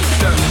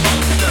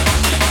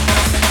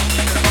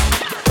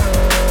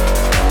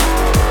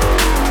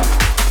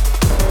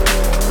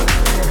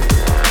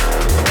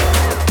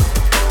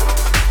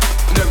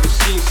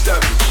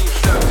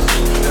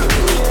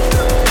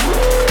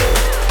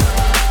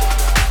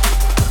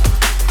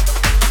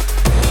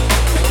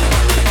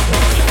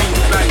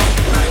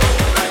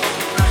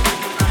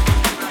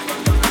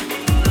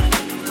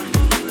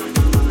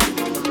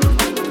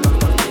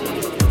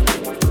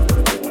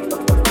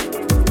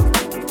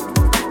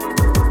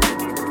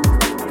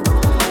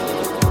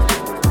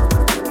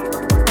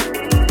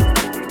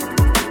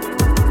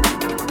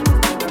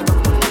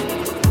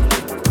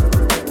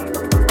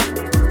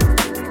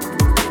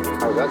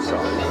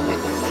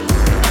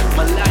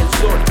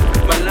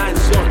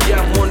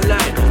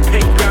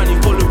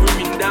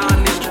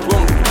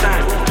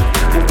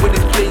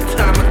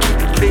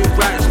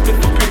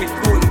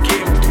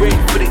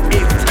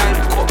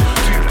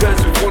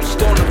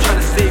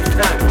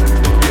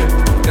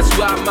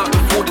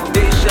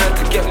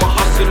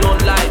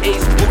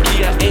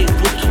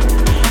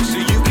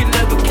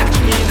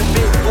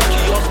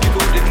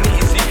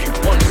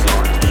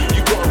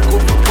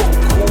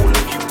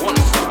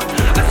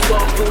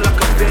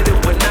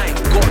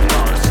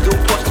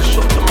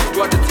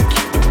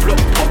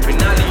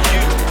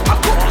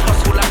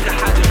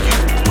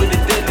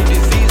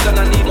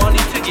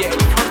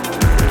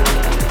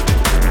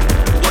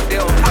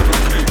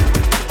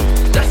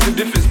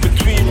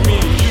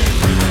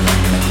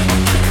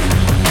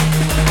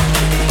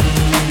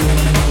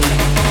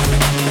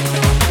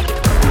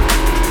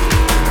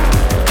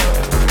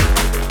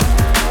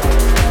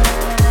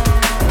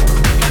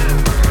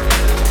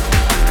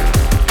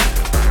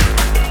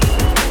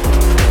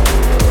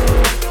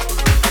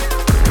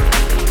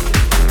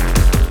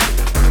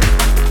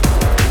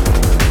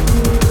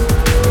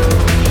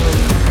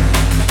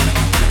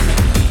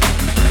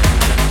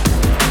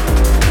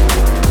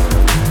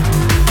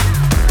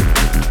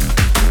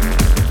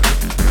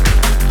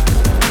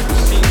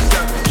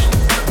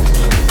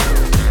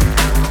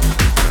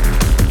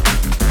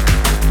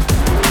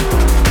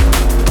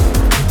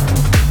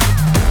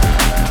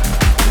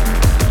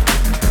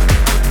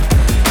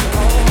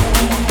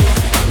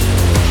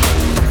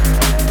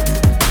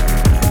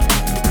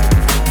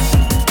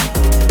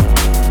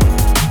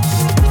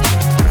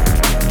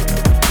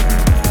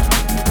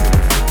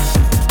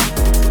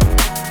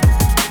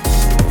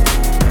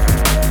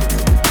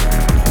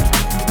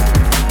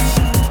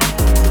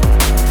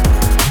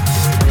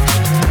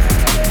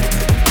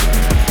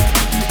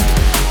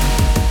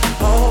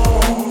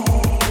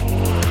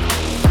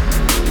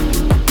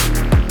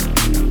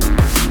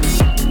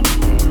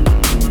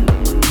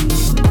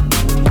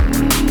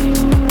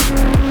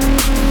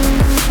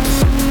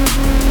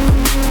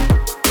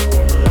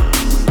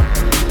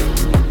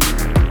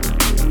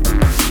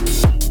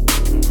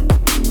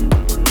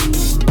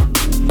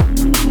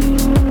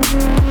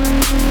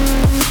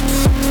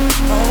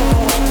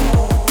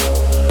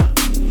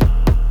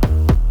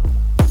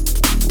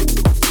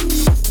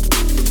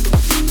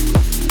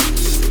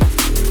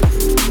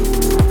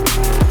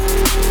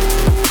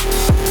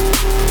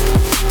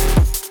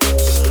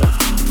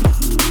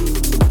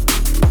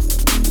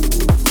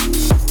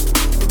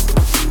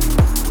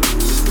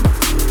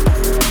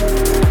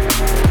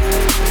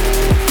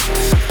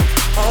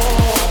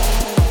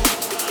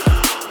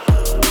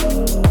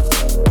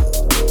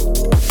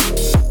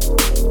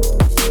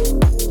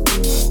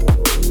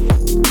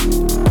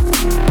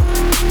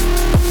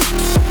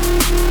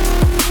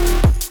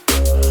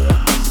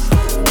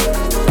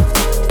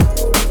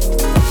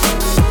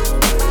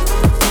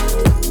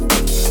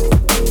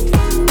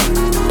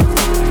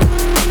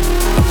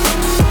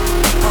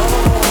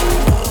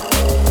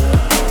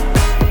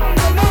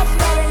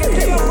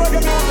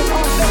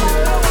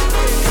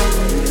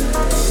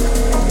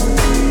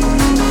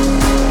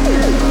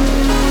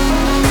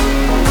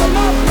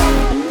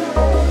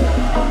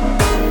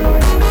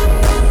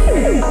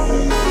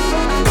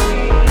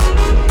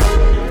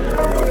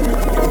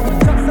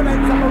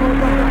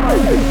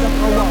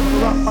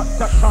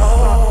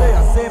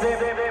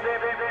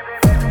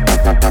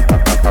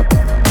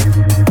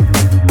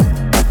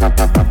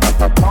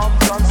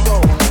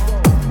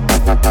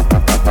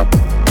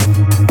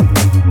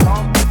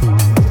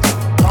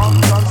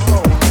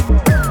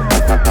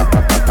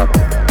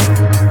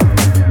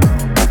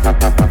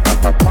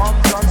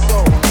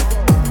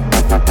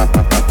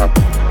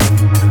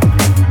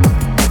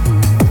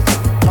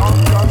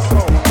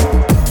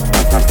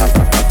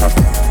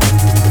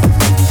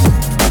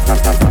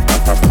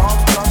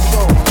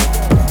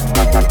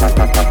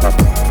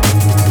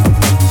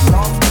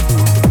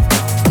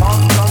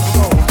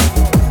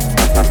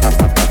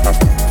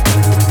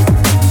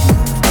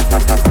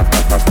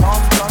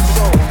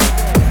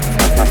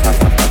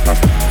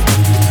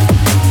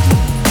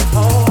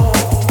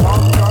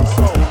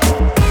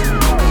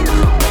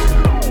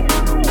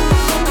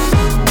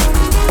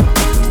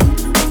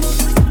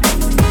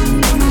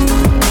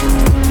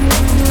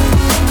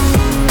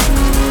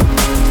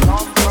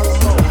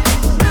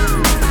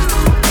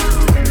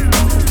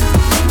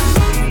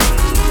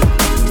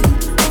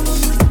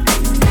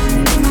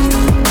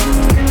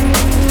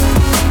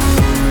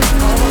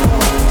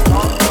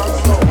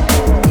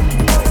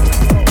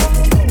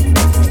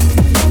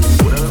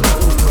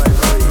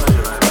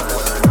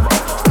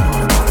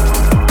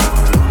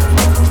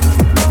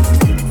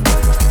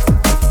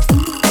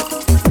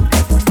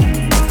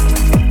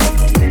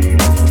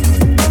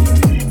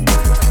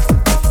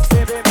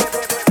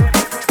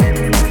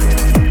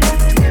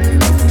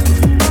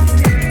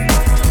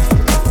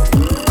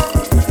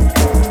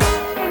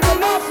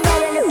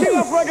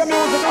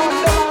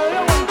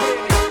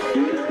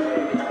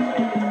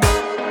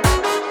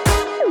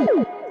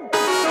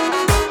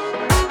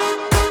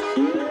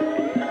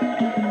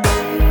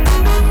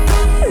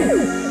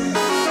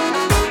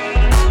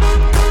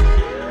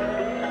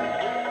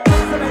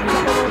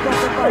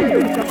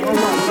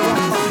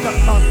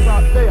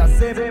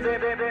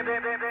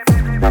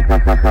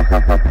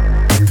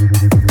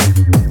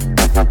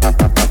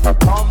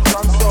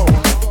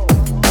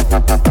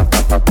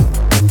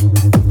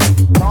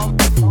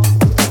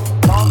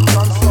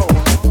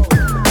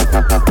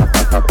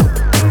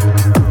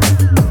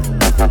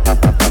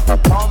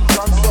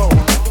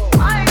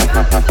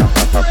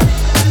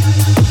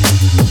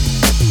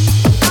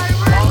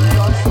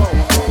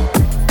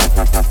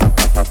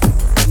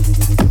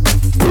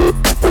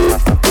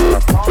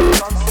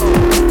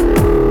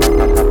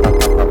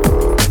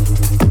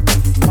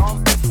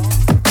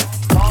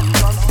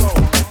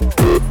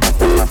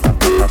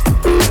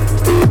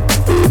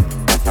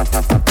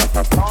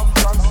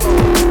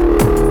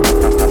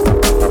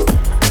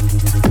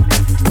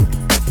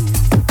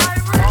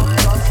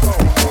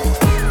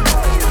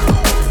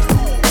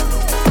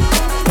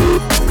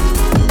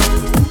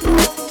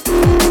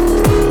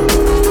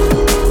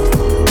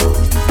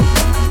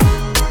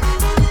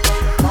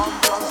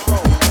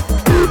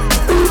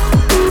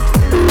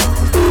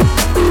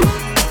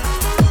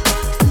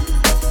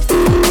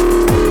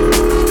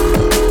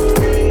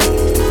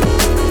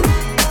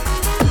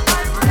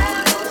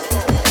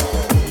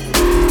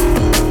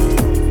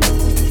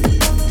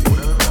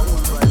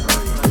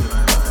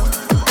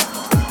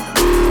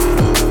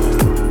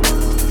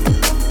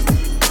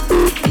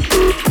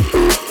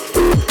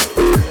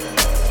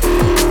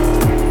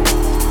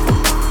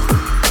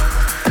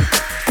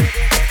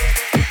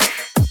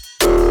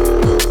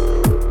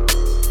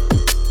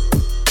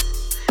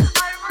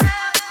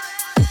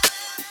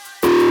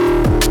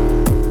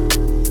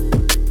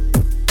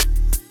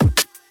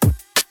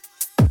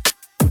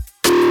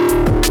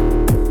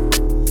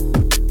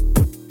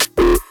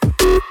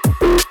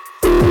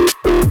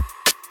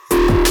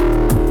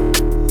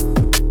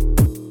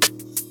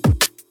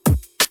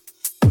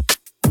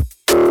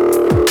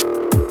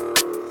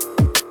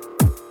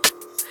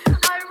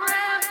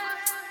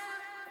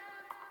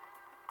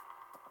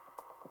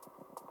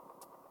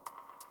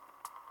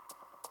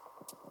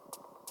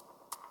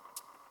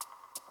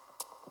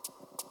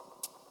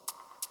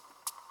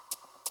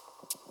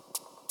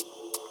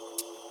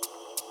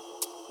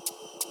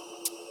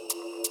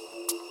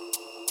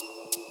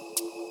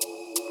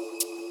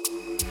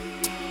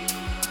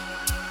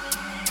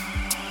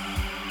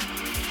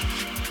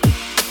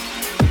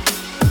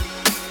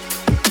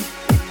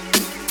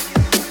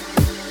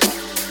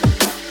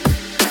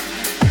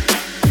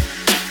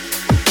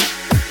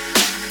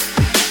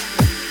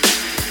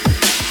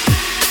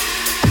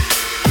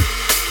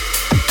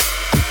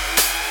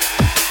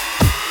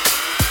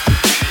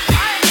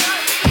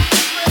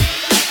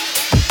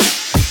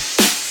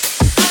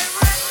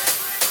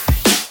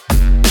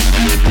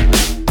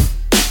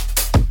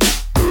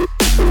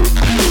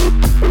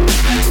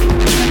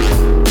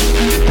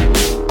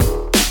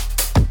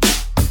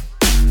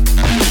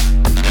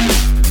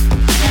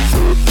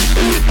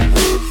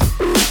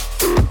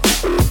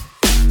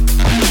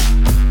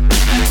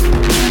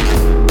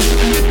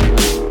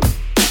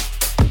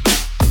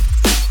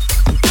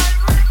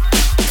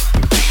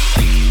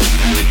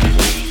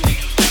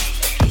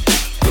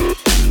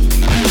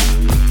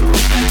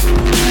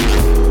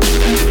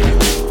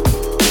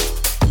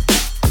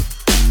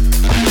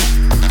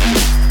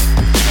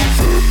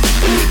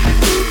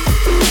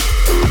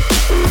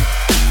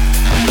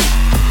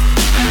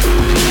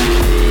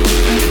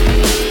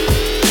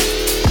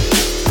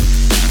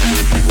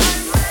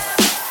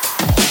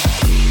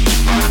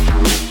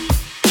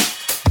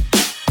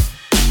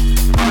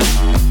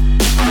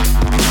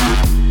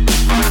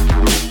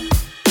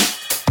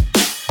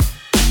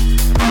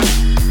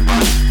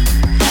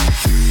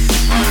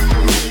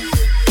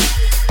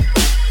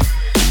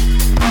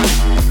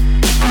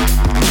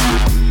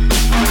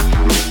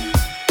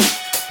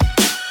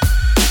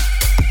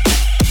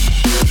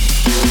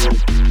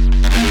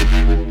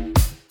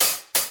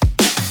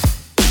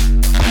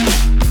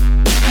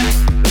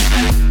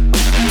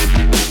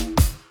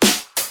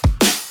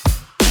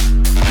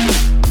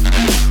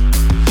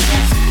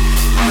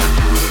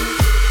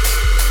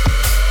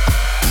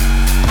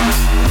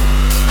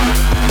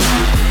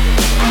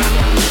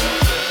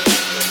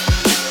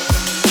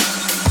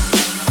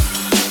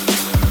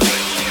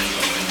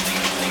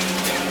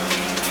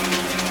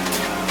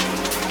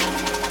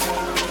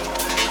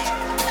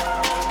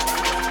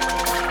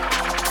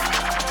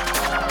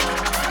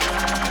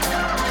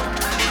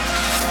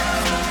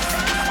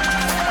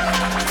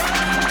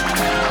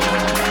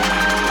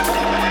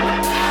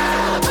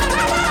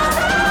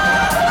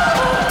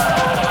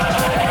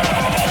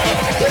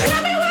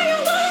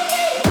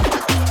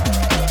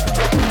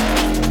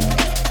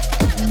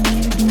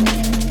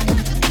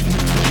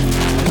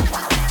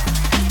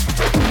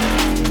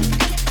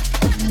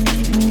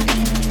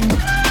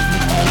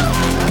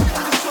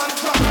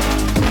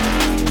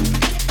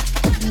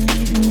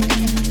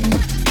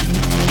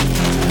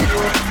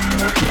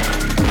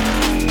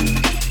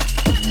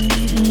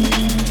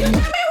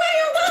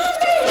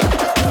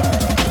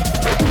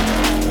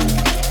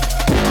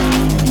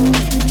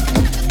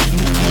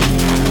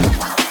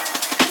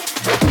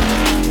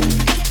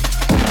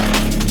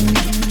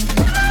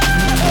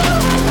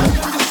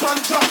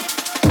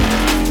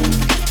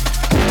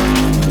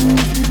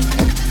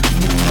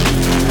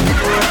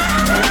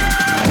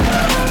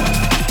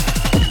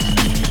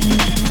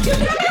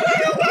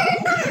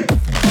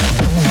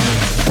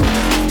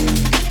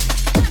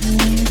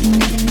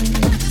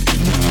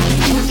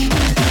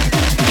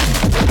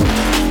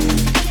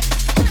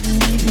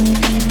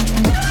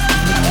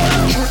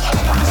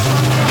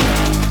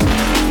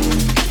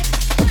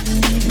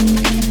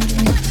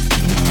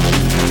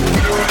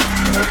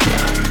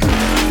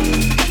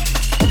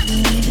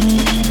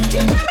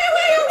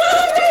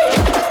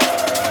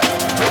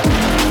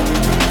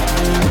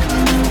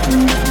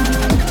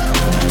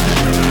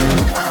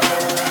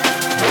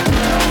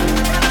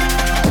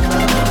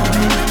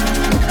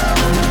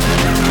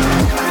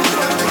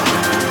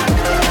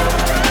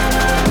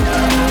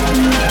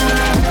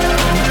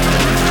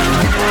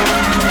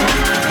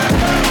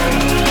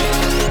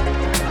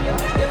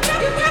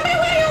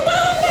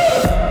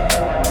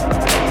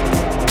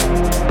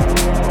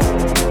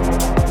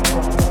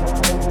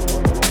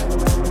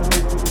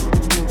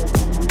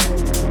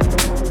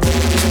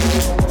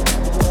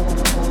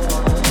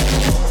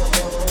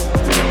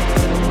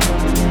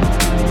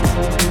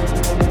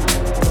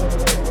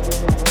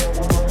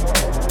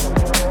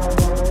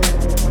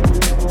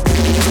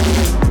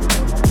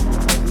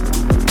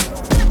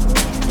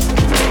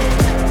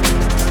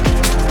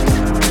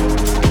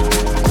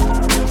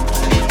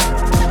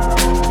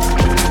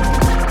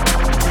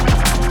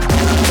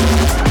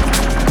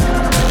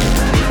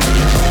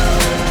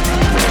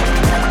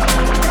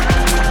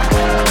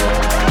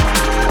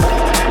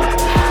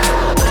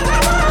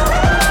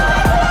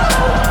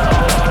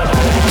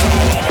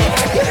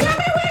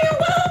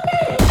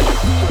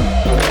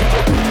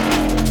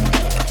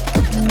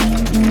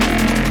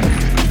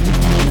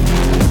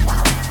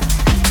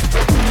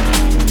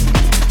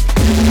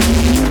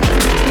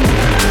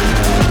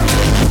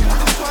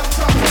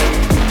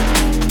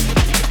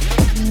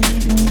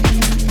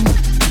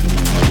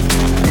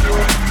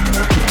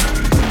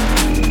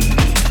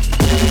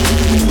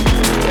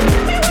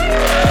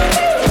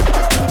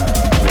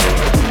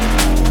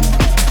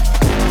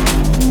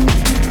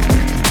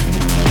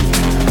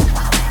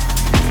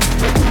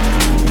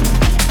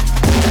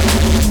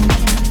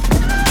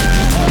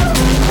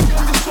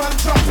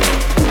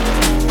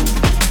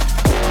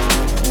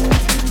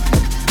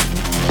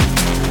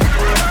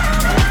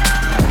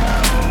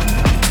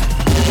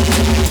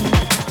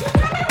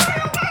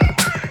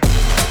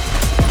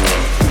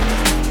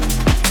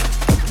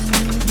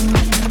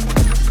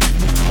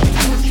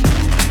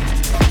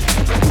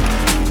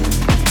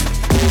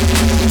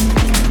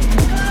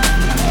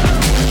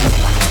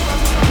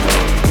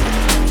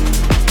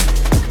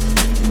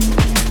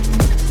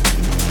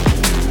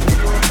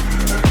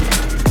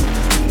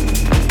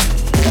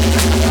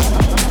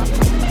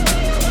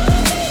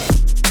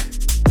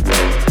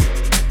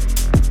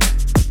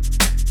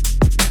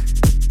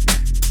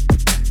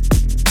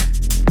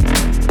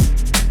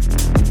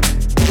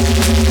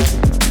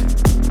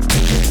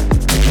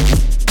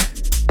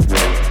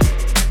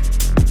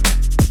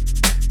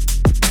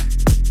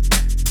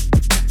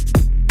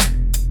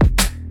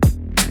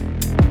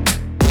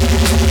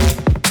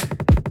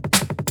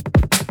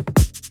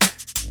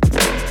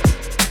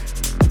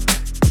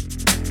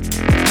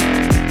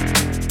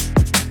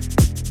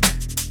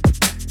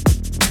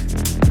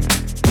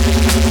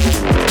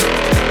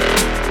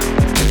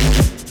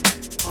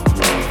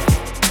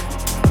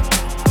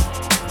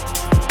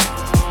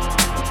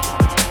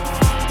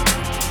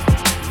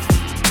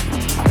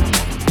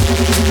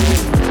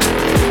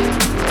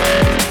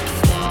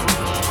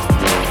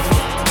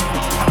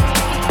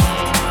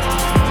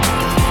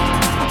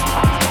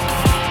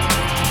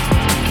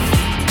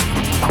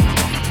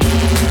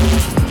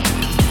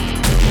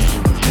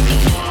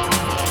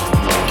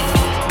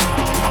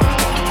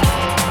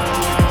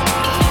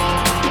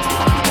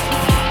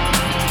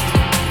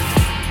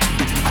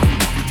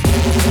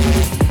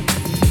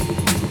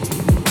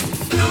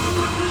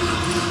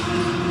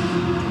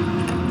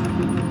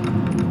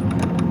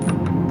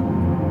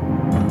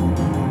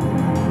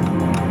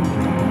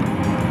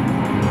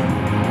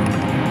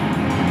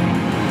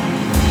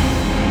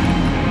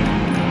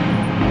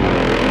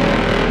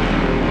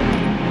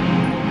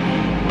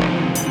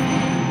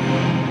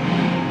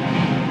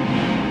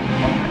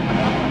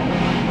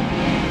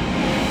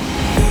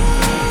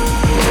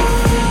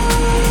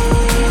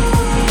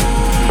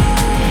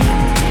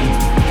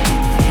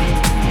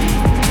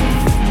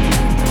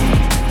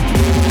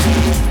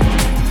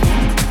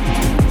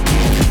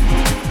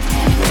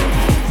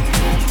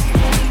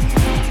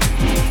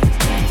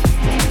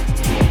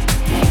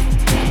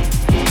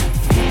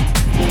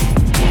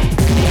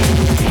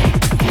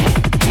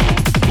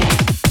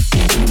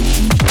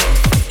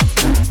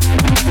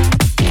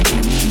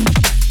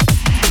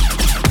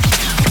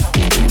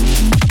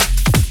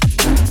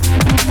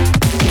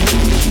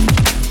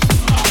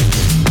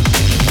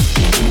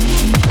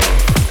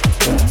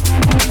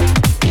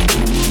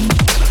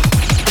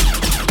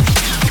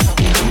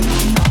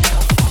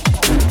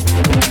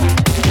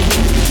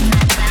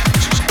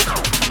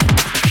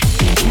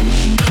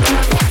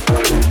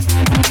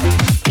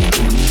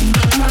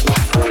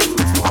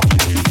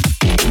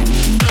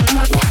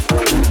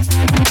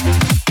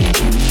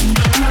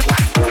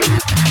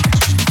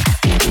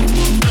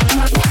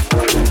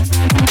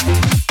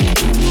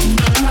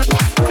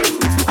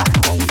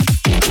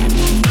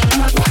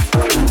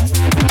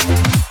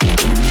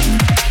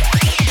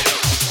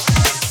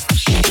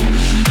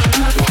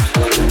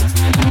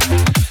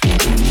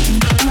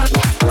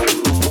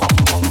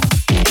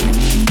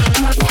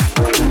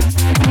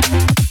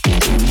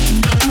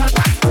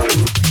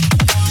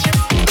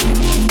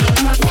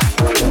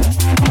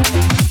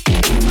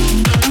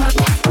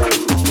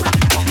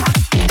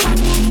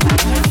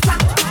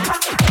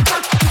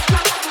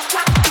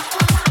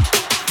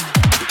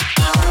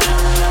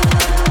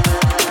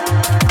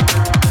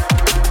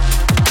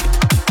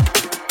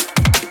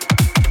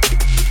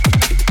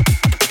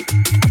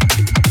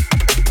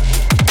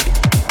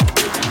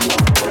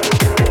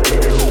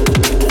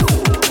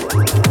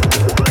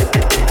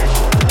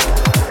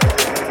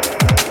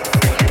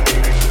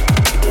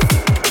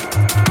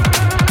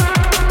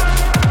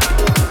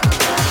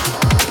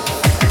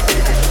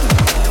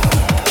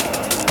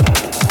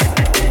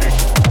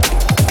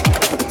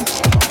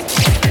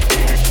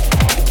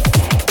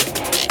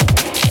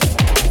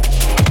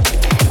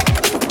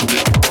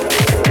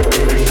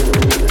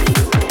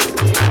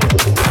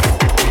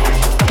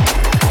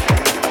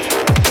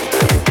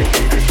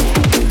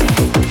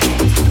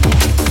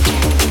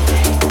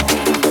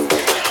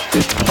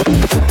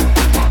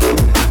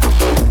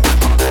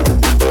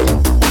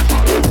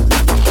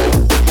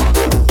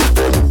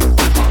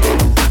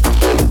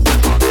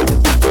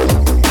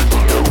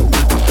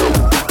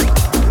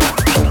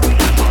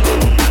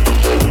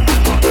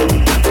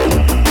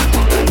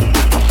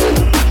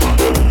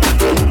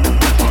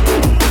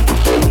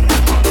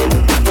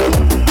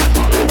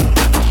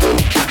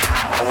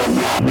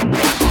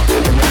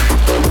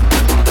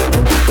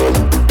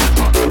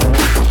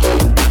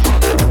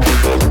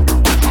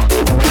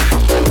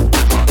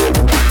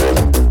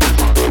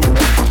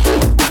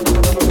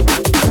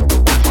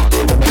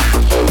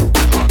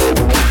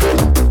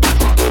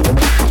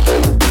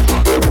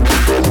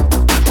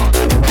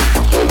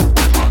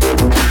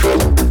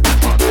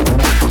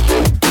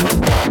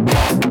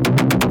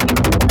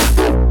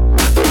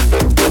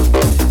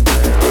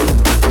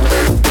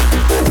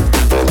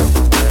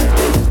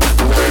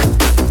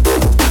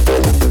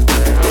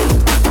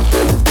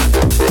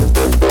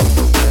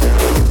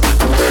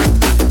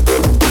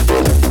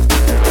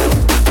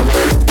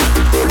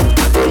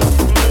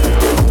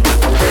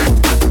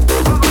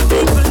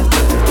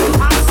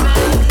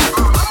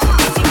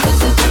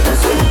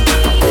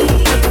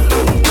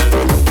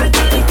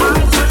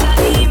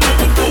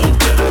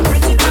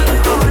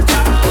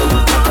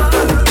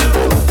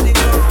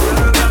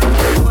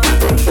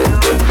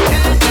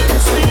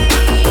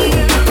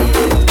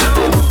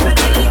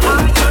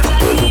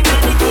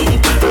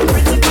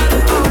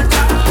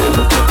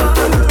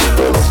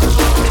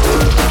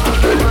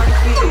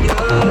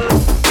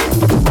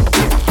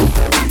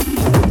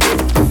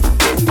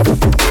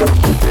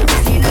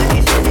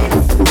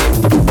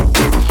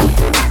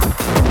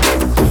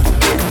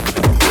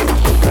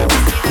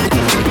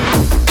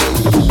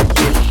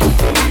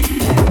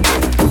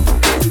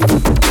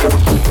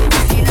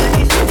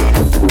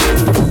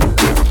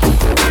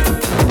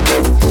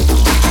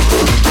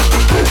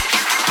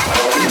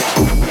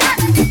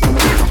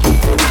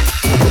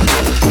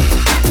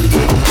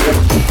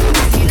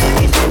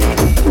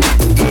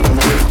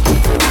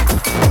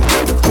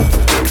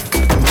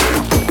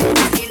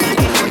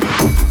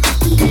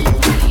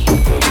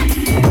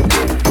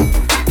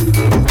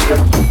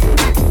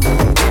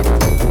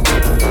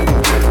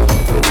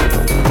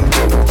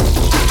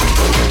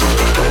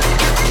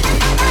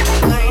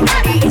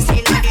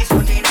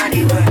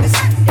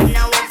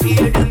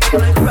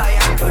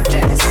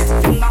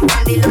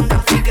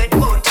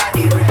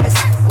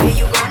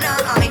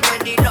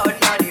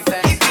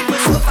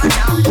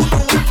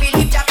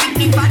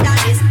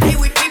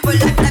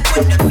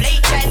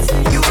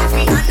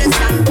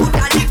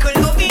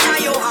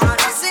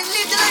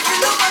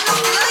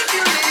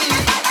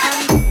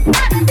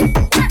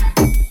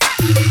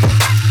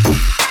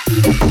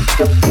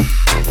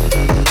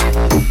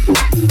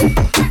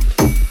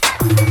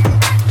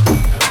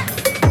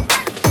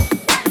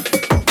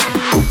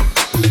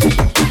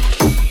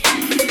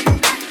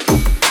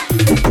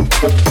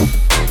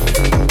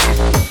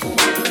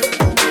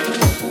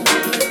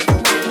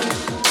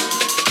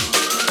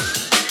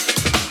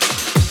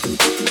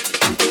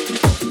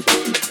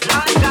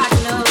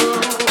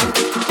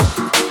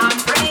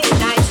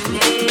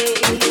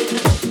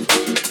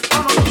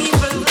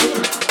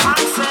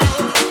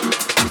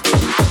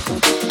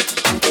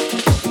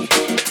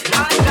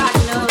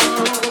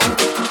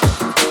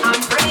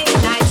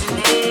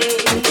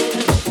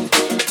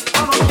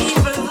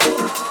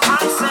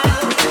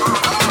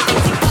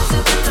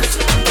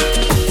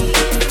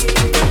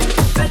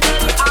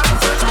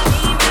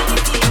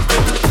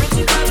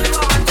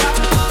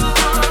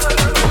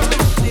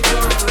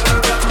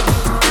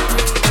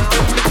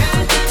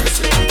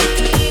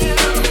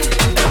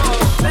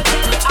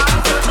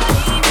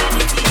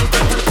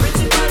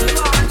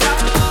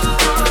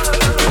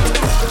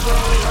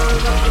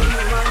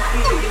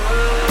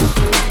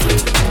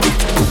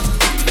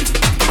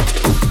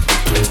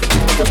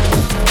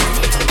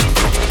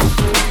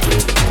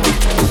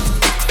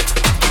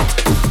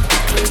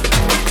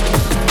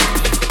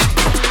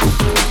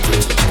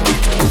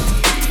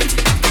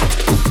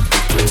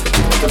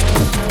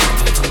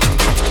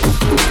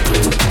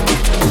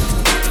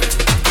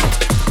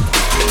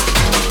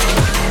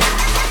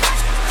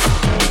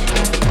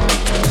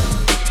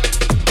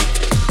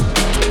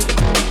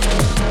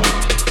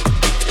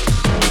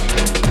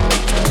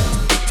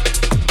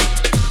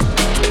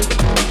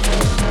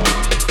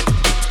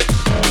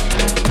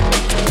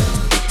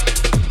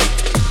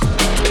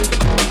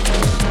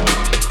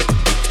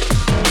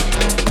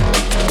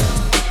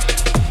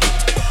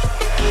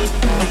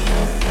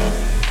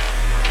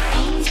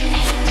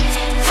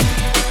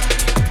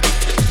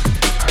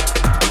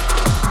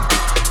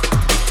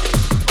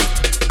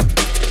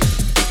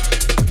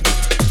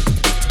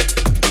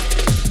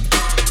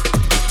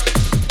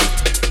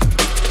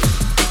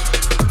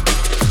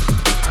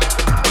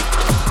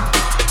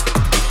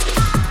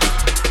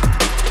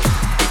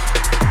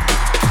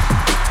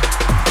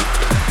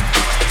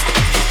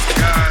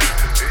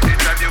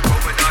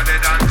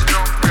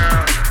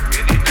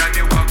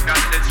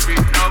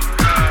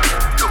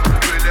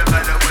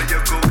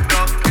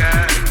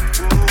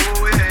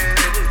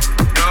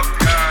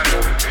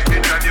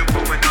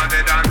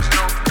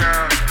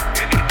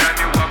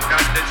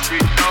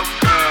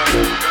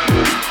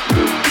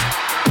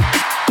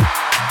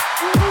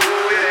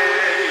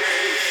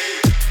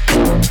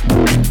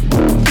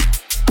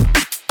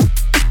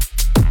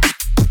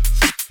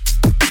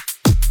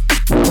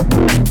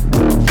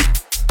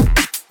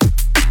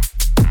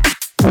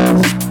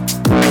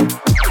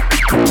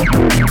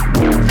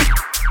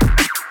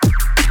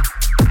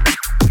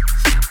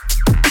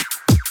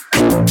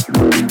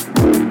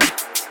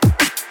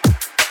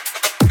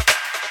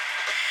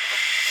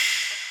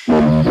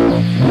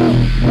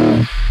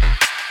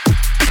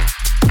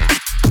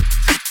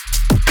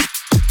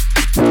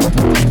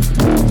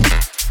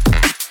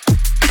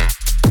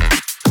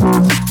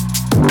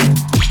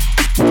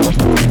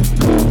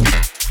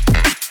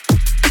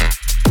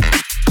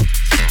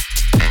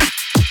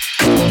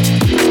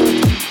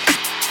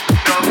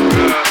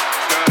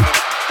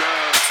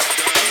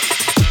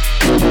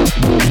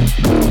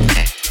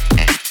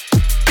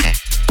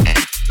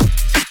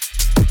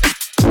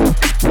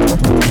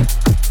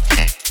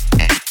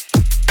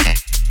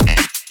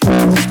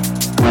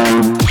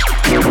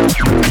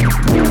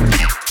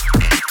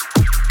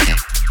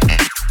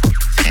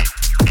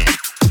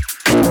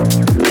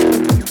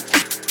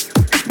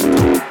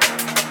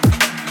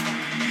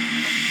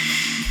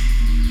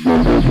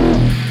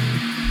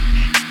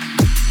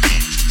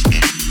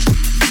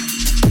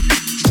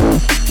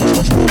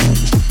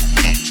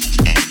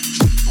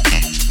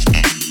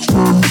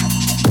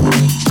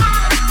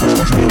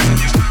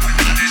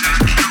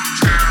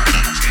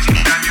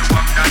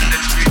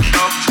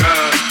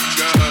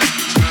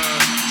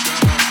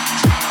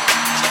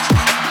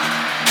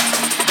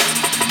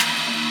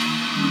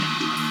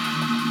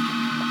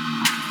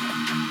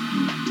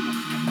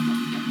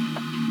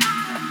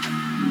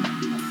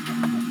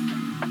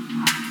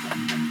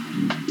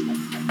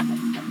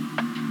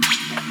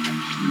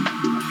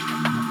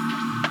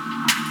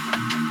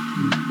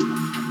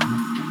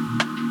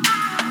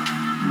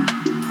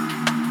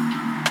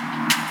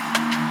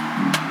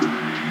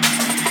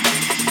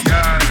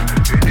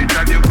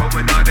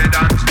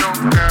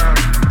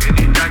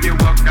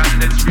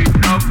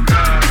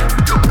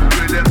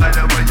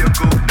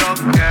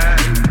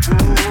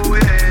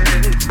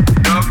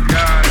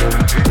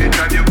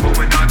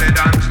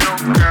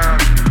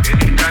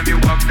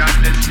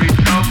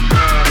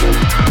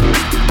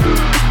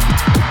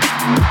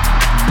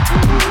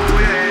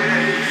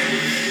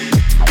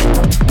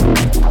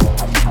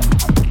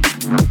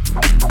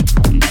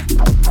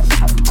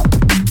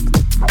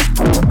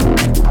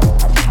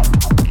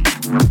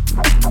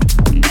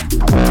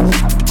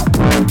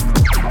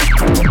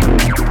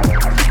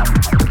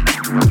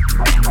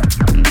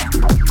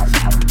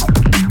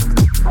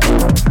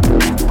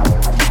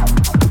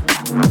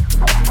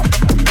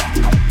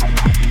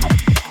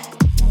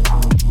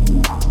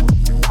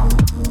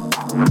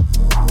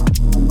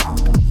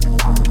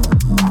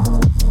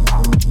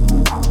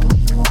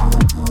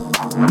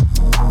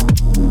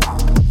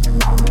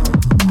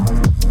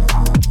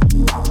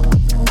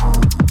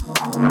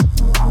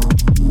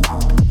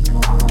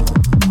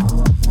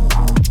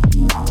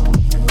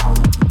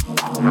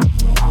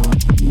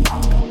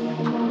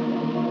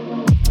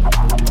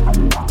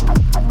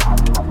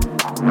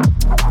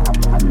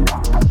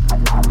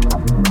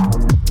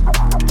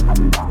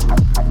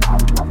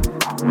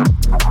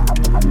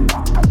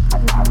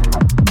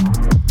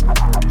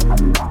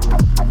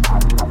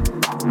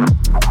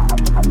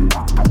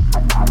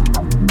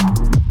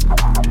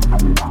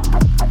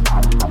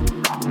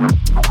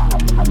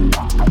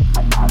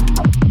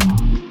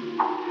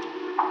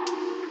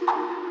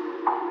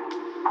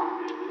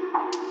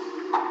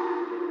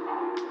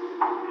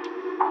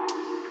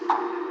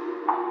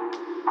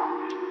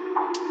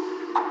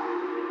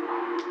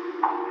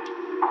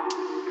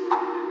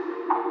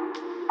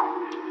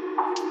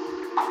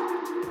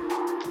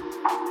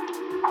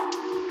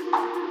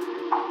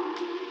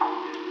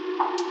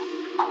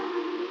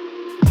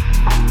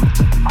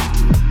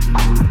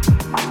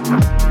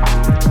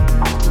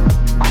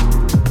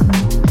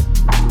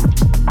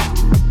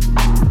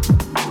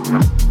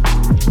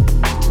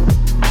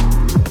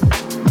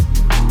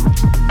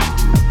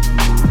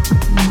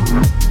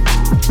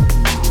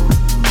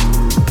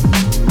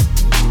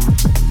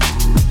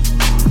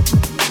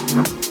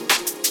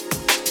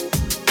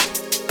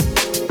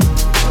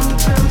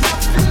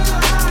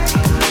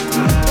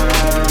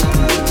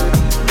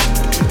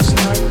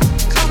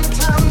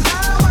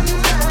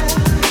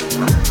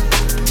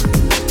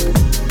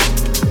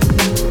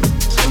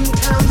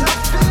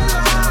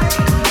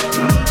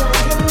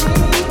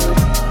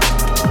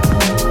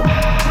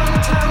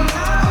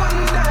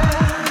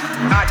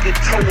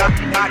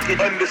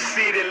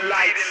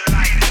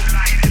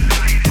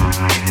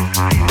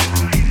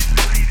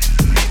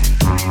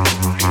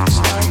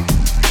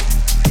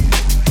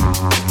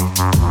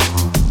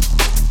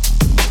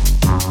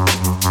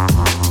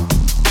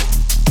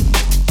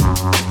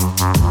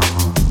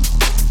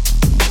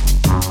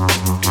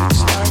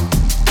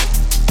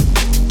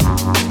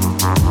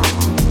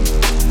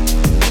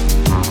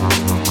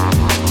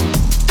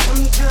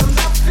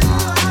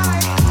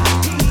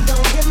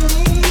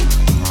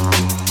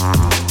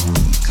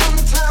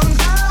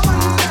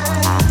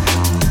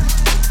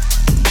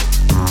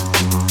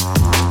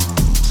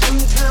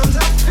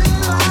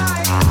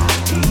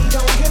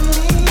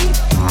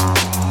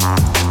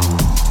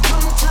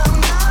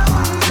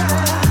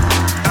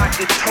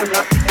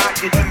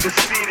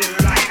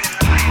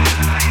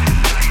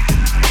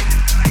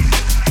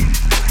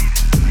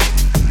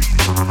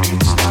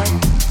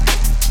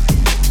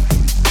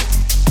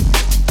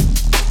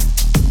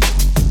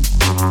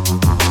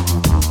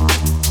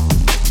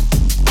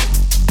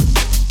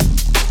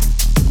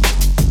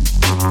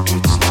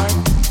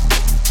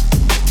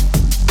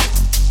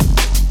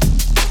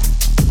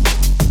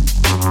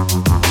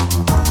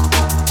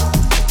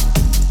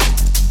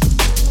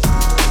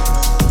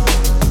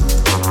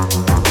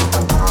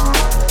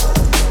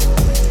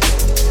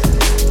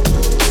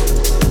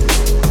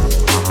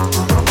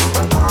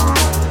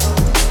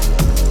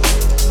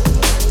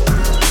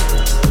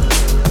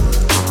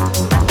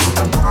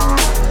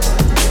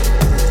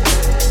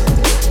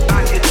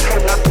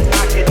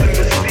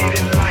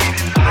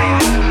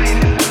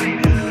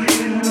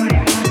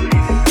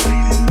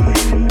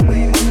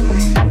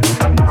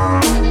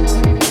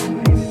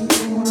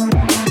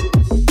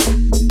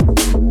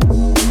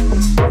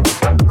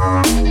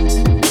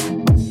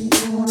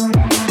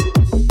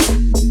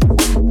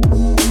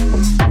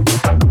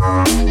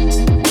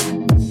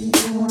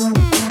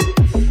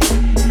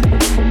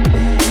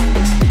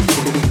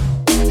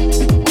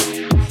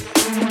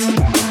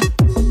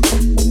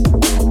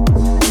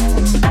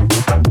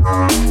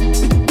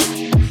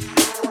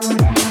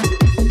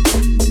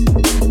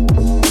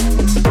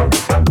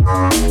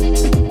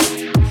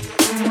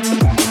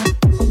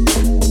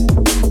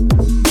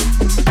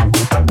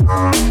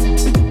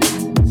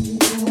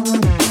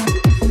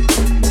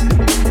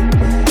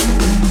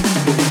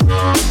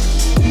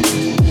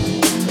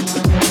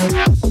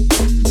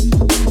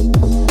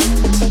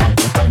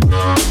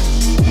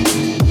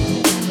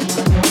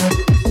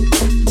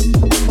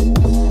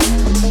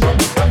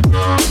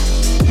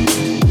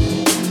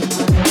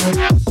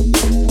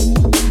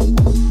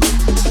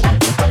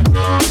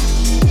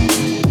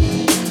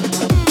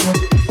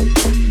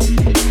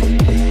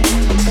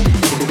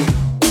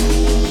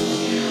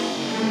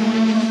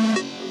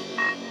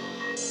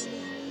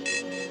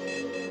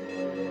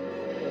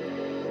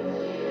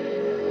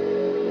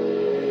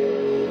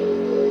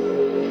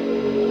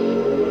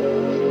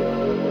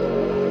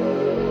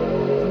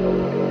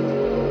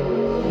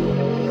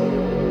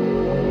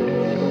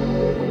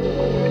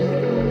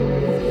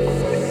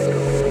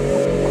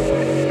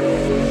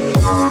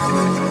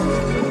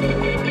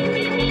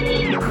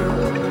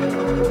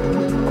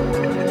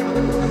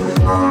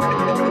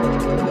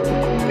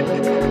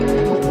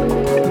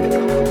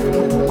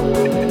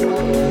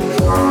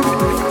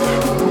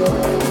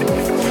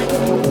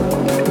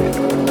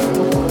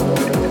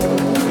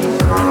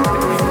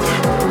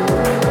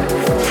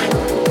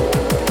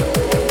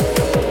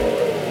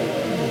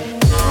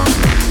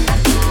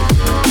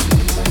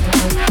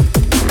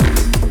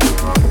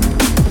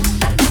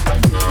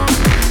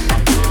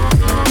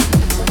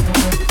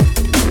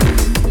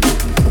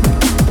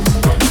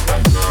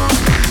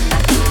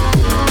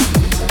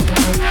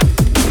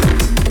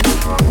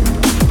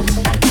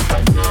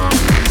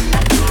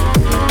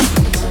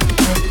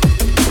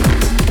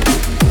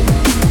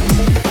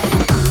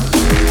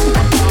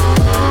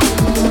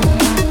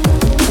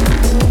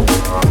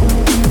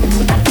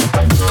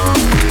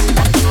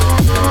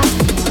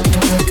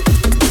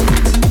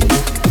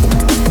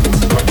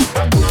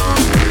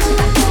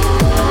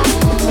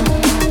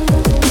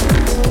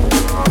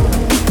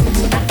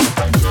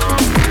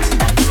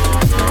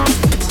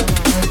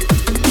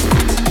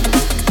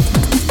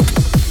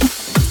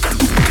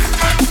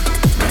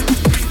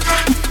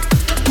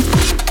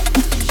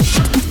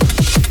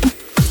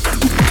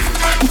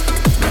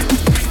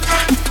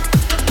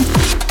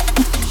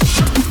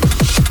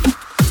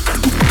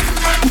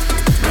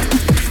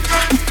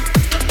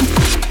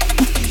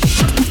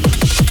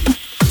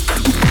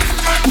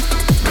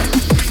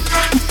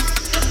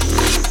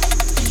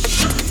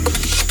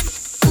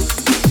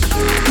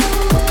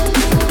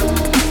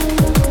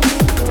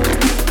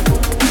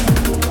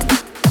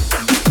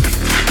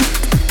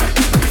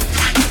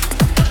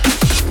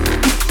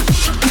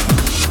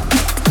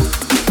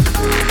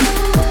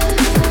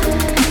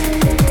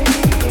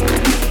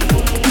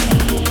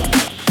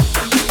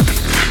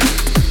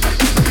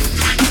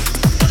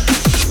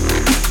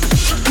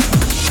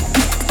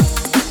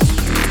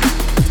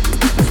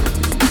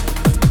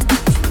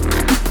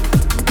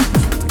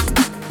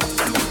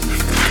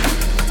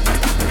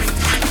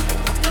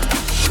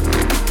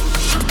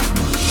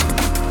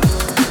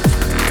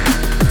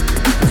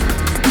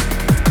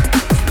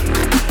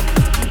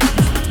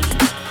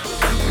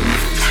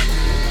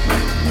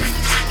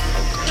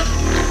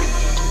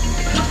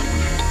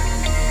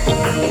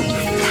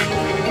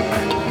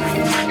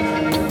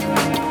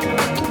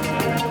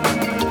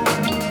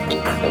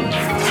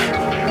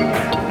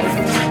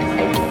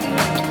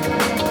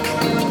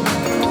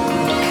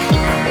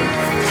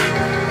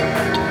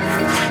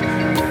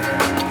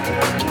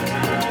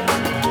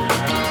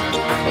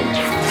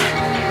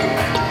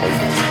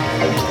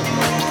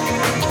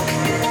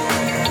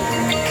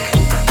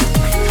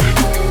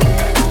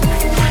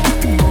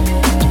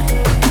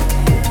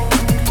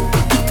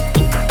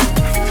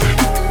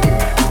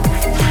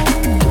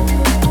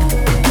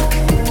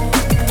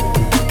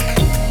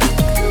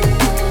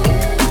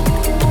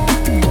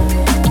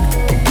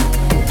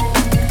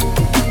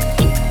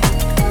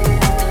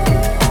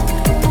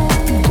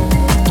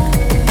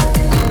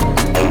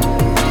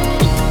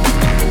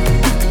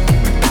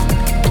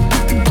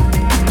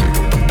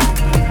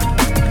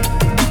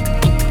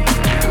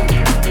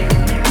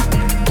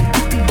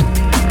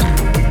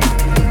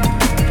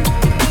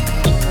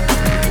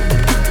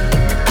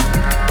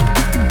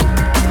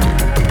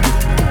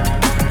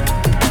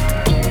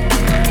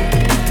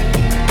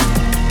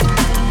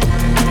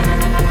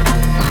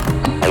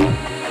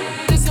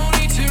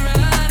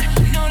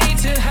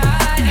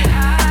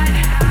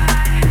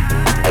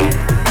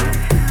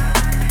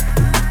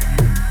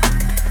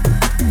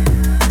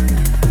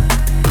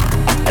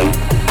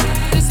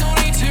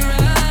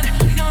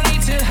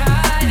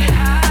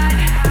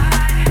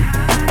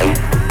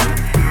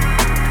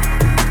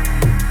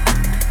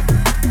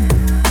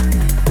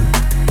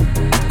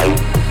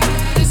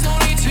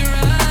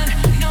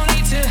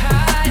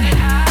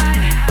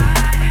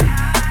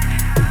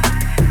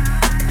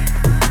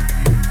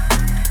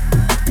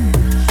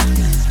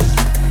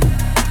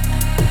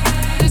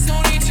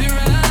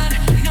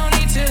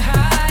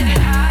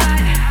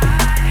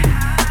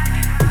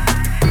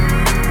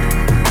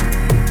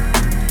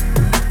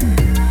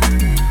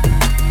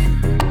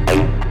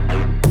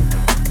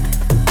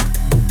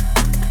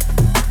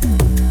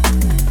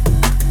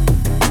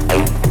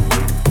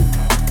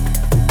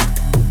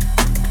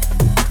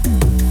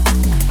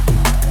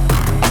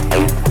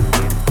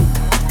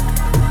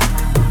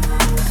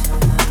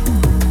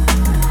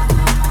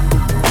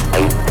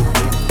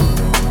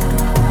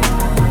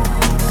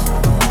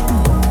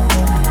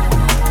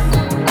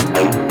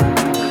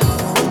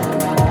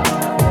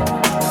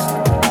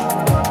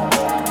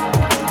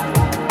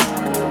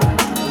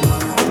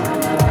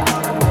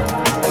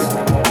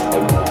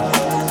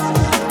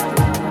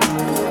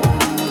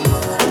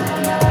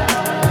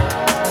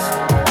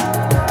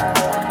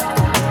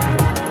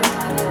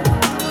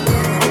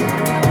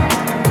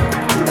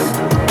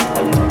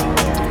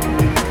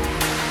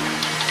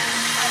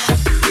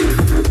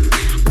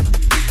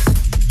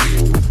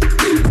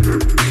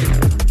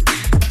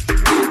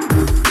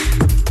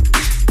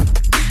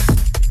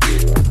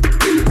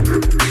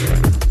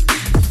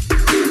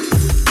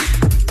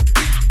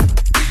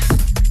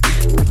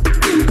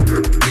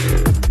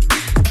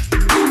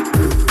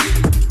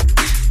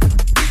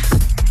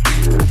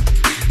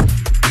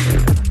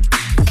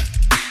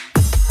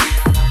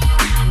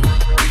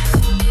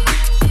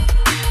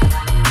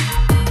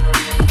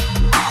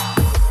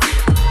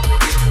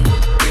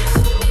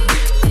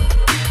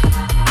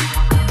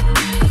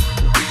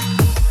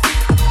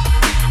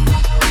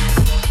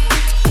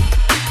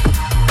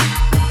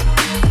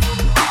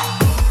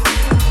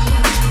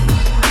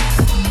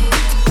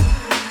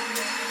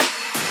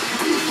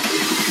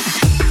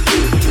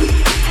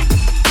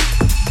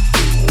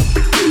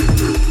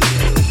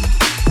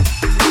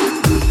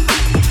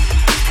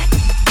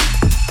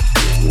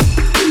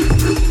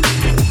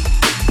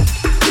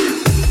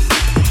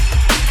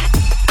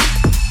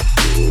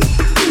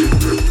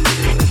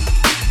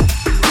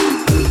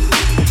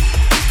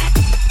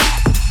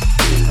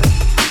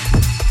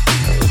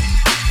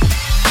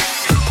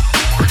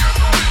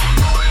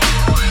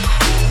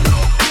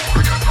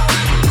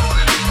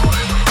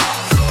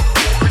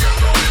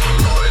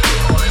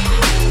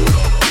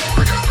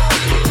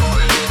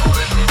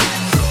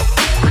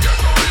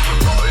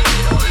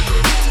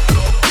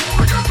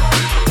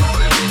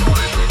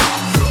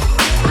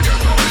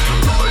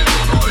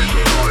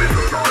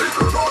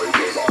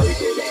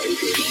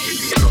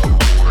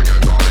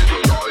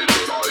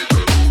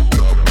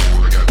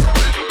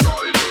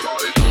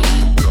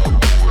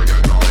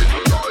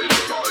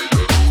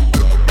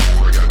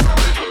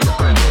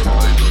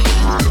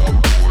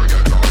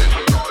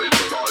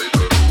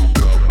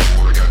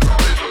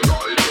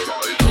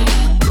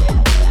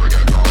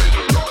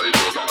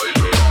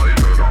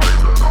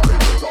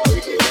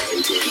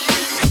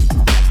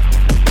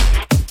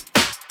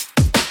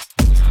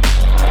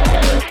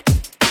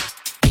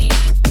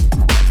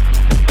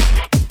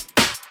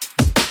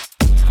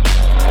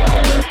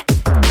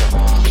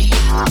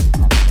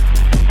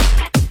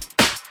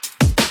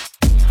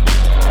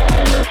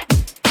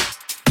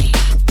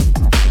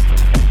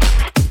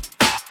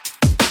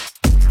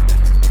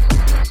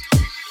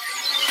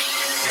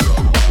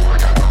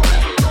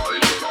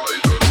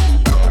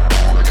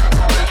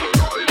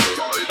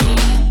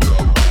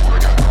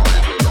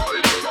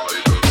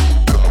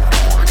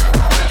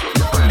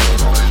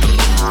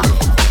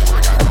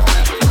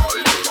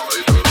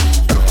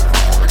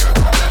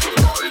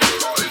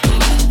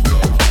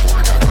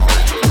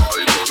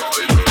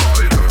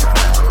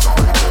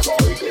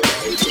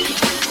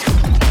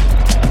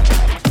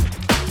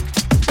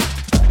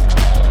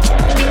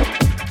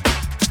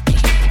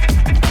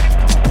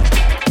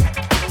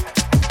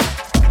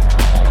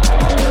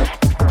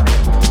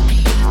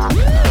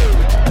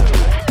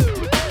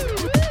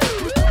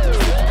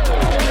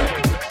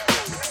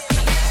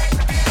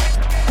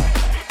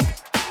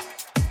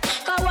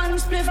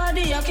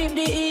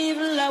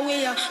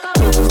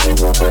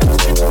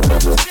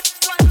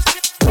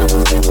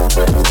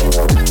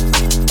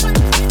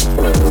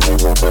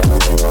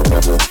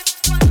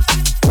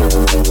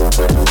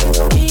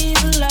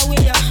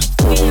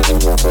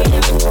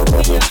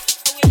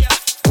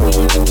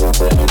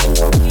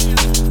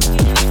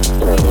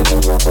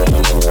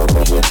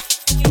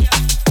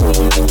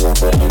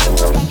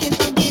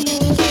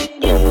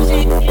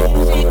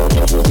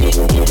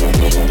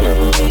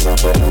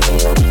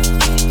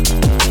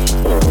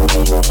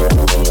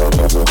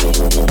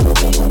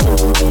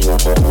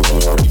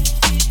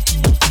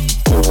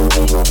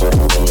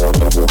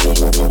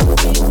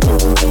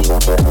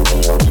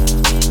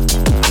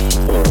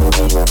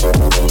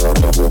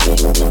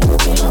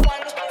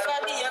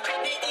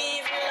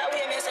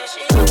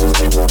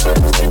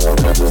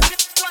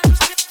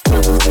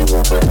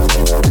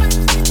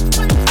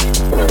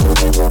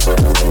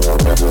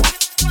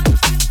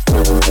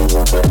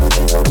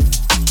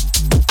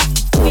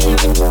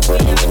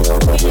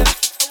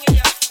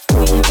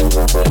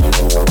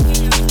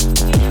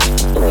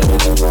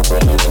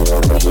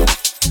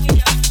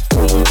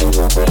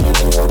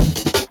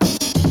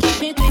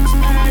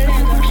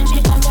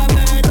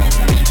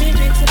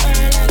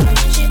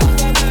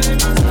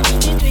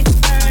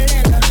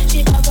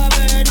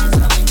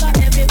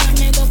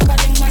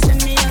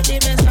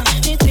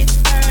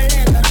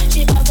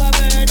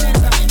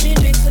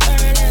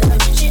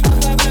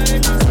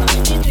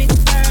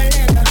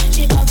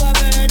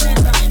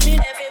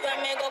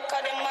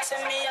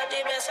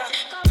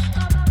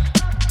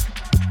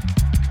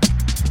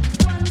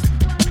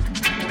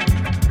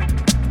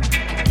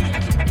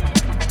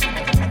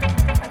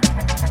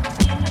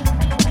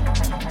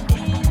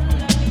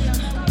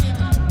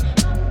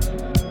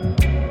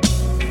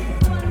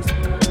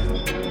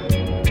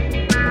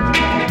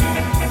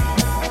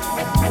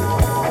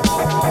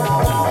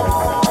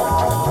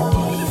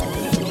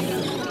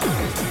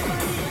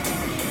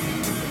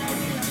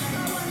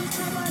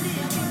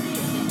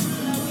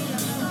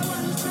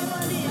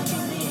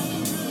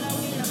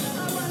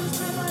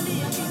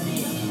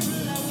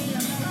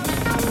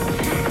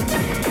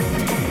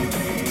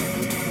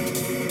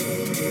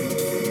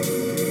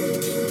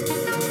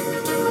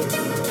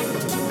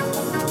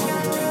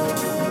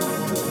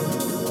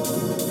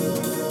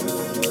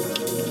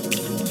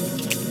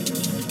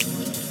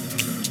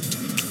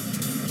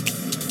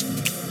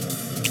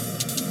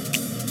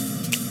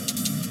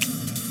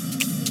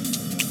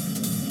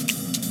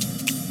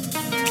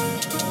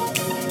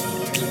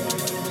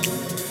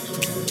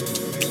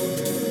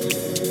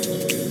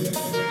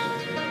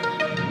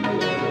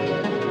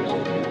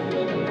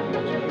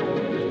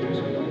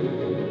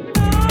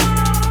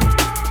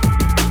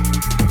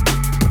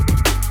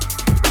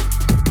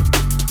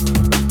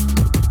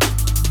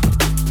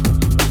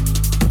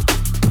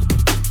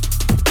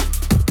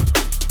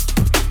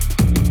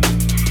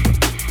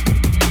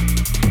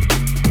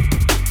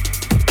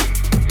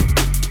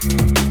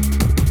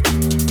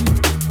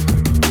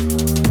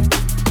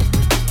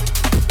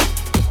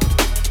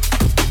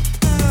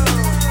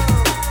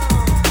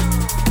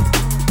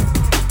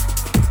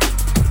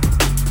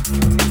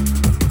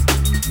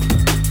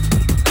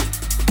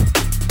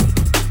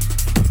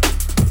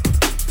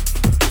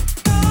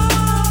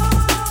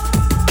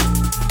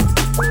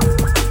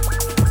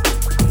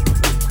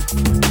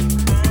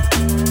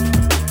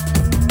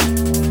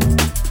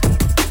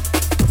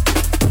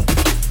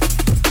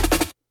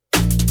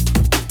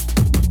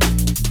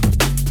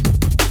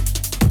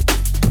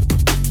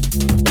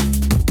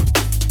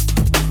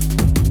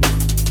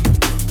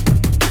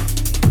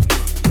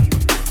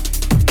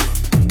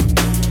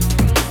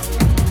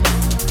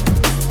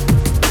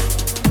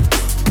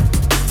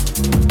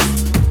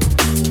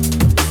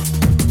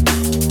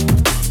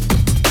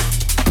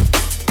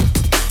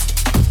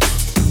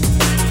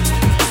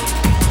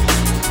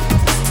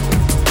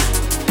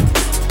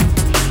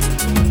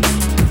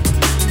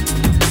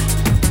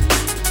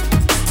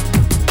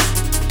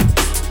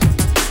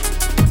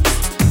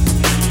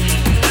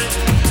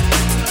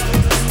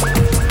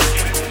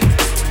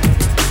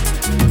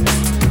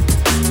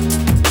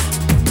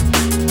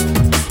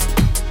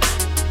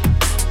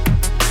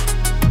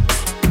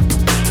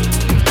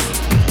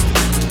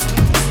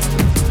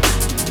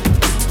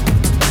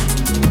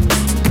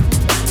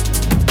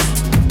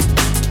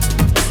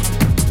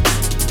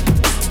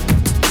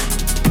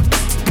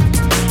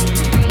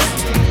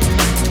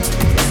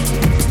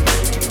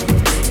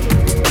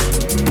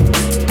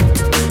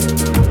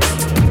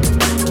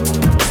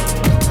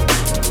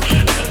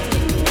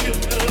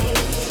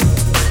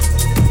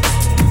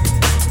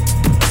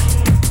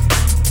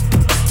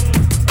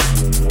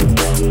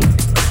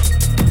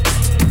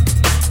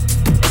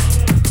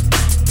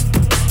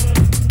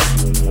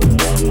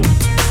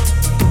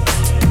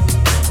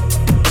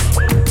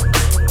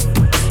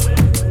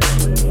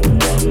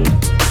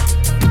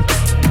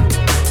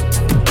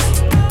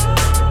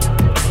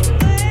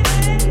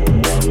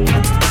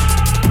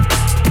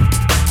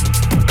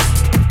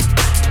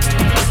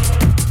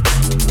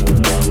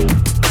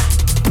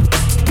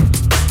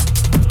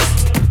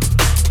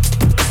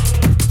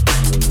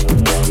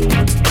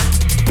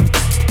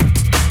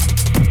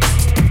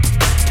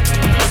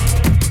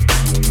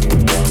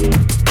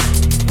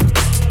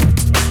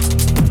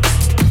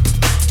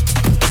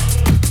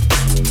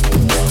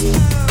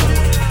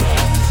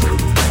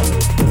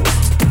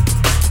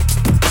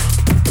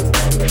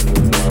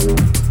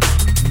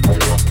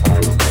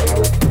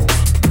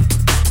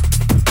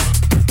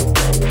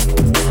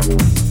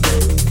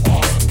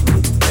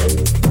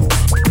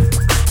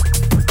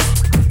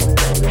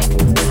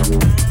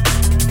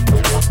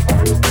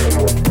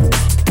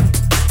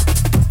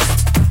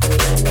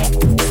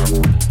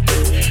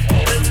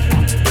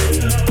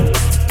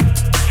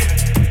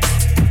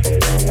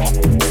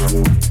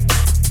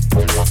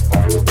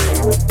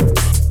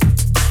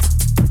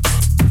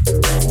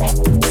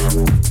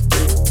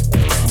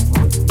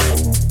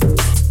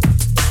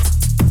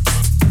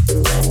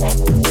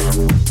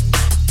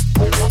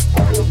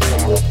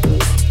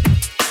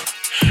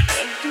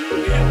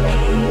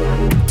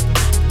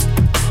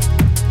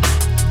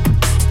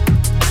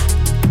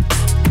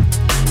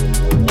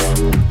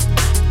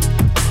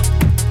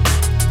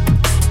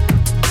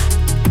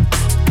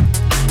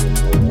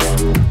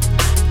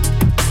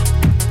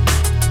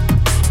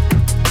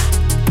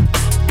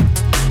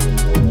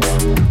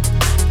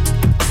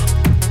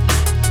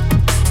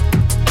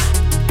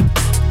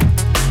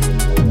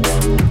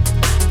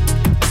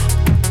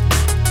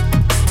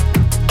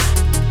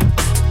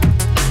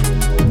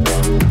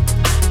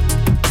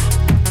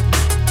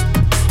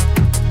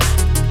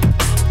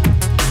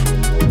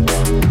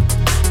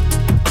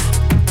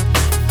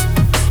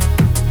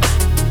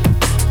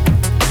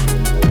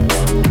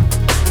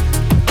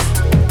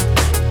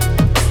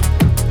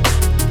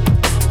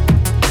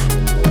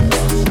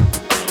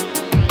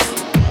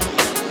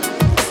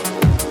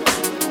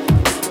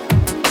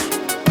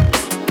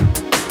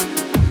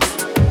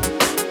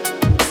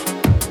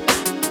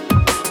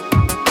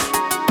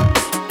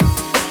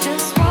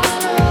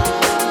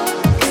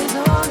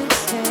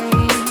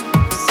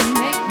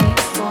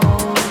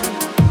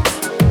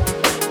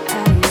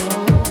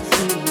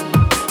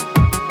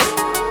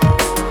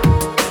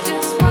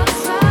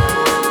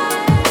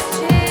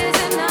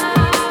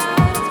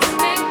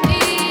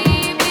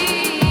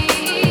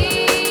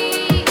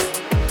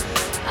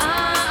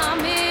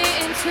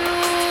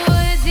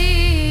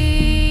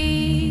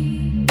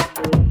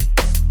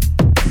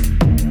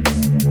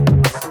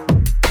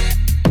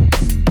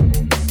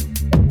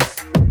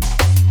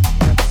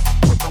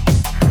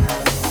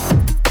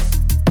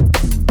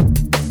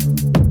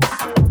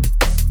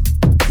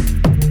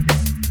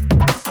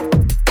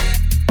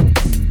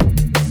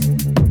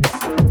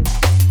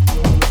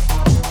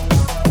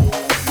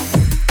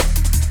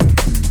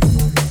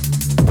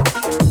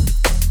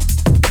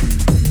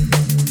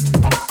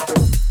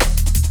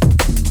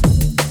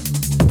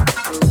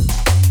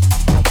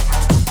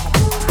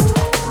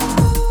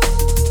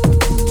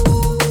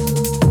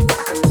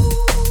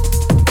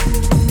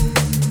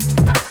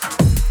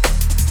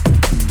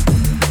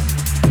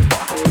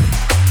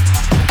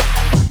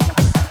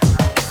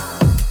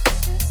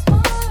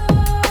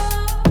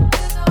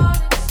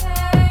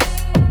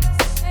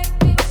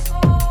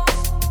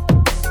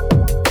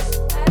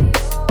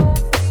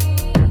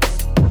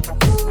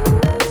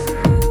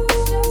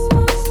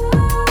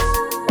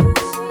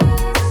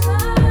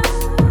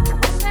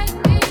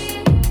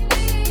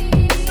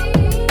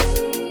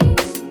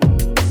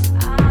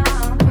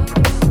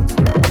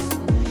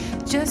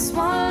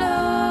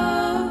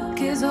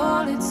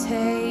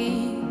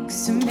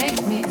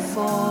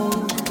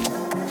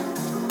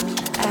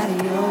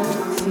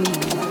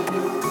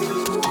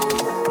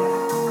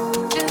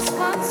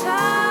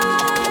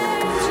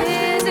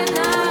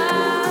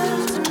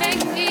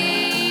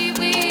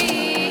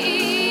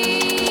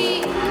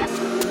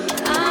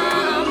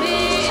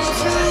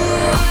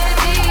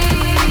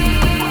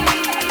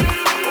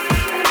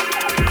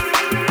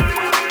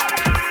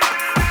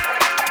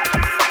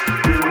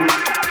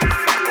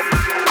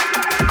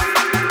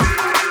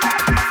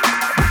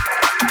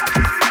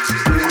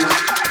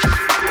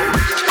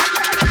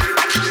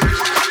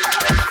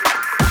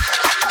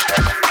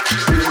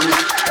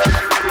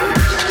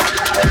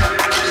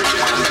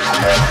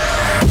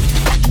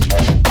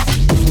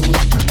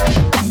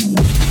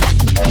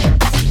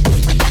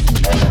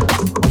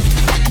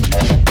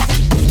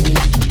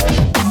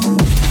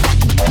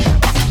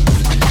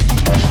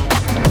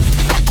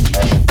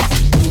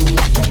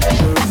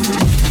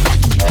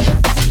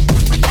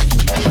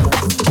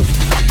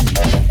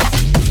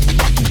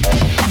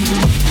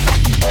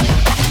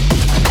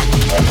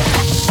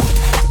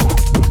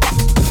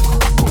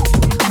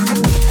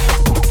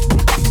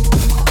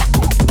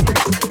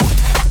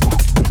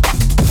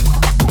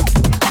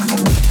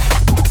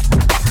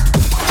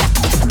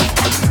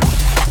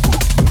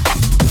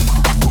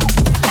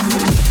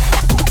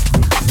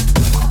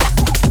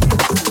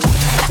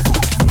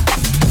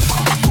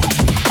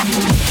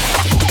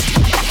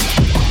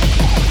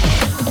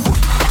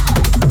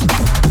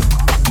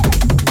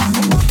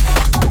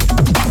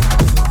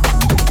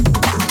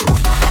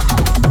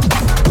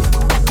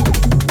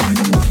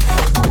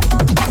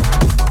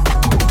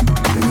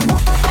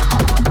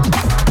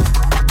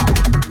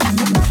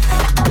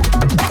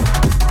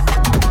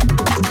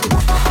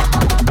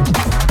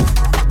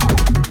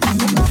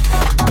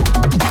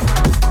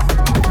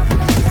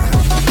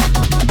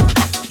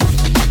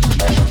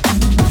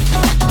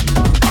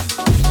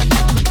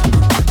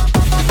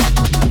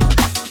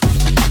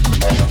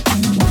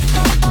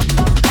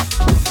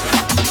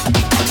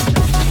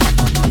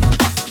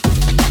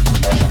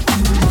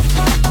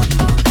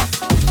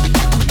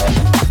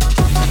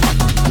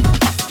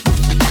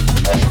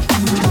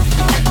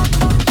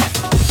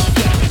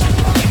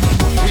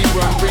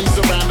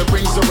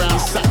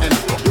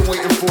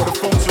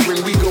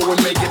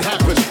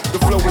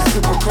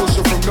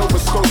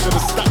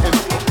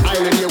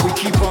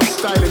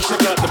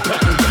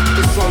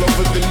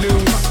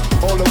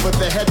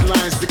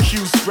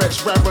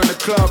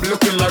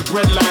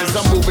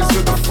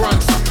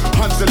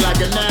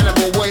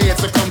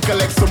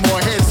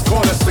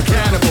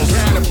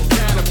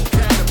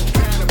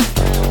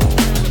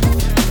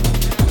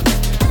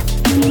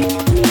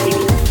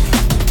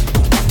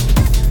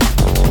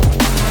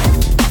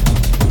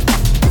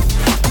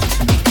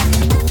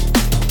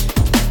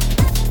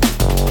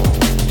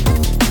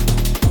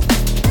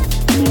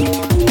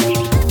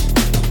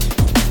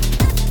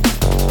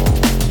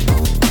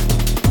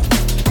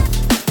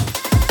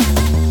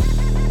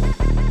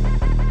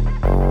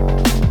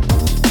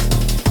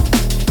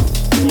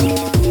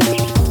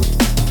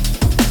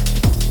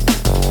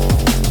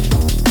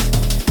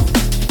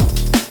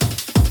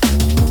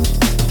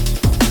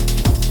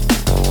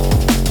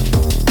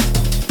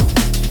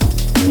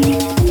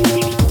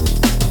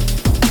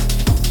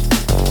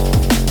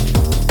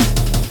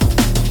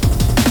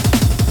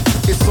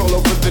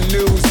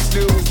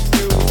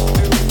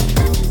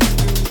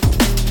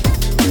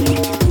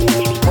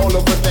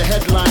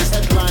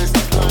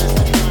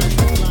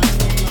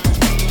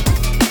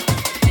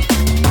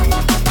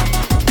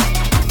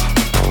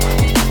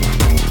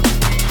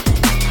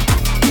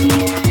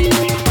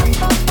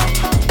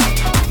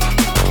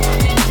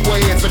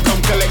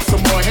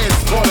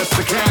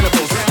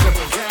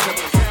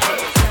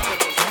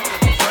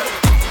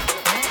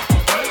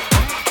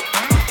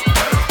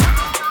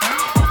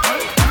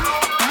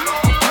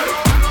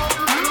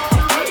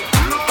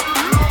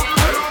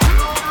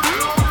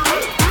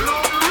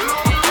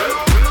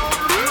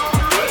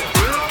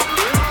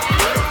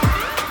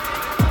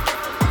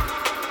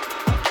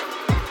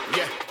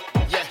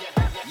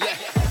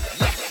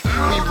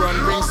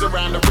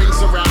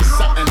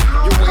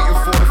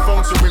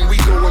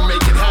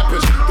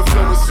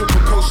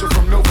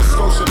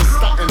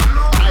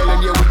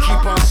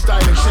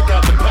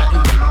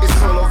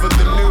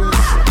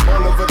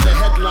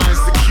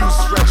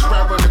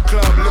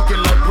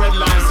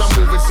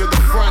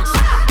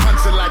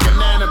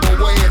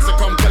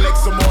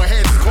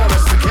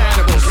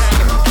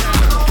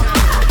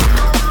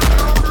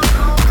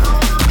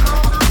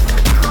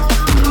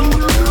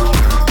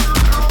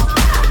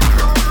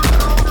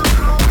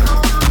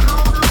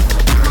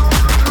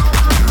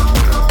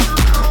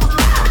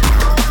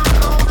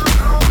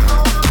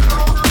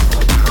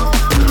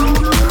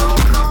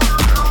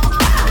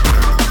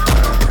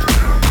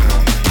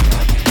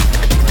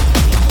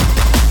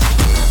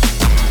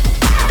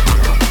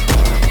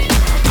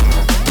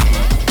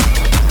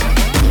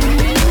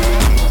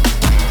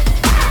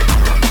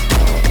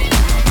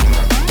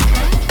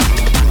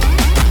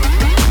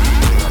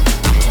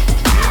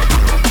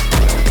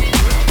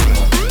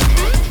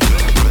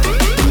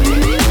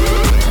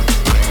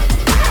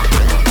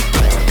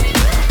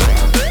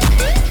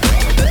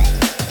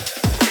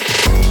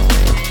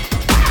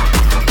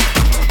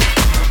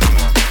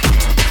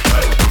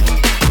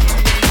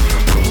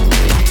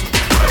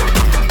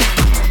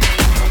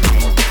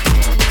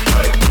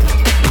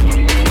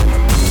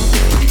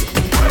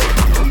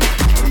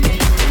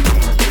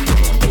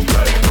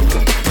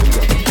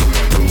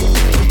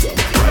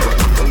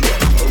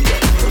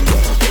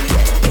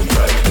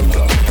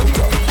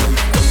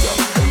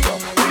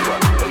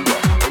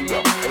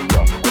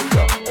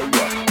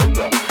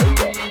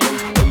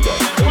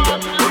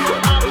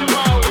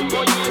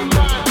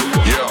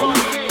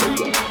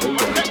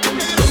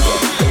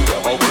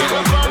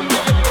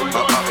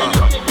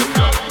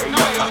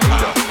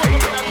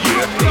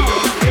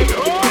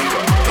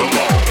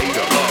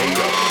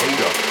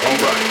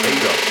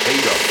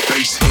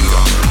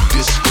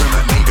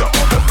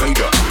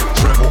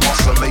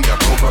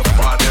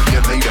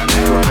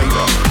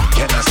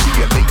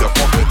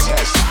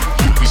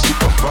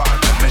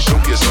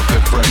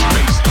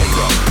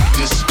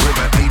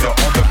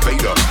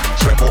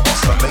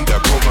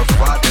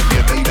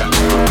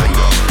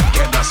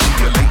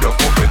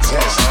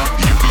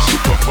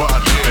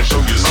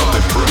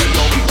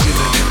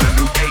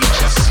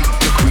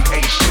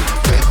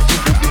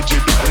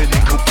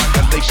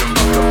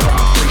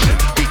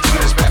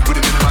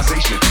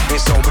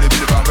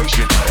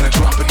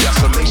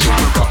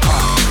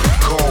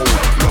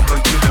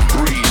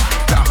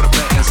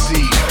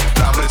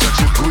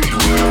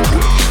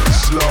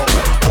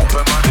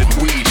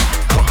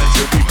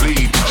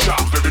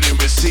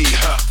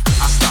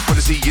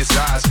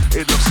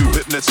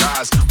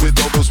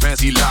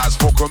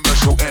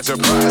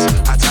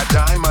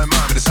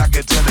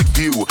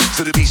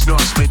So the beast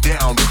knocks me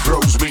down and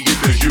throws me in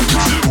the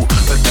yuzu.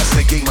 But that's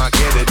the game, I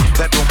get it.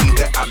 That don't mean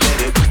that I let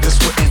it.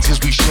 That's what enters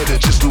we shed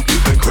it just to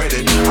give the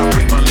credit. I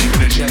break my link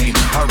in the chain.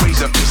 I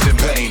raise a fist in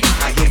pain.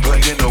 I ain't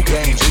playing no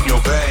games in your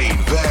vein.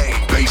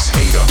 Bass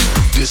hater,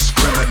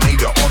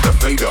 discriminator on the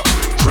fader.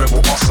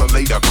 Treble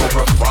oscillator,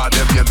 glorified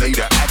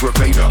emulator,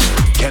 aggravator.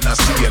 Can I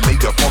see you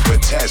later for the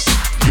test?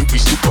 You be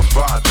super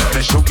fine, let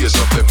me show you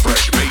something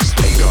fresh. Bass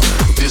hater,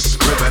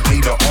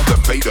 discriminator on the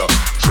fader.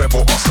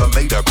 Treble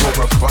oscillator,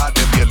 glorified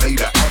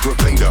emulator,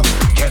 aggravator.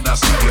 Can I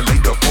see you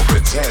later for the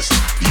test?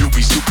 You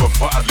be super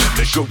fine, let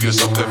me show you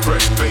something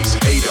fresh. Bass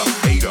hater,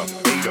 hater,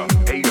 hater,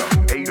 hater,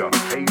 hater, hater,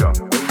 hater,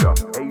 hater,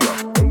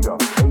 hater,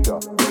 hater.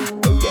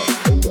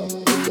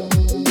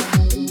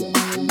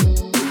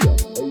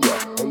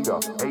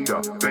 Bass hater,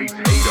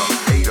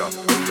 hater, hater, hater,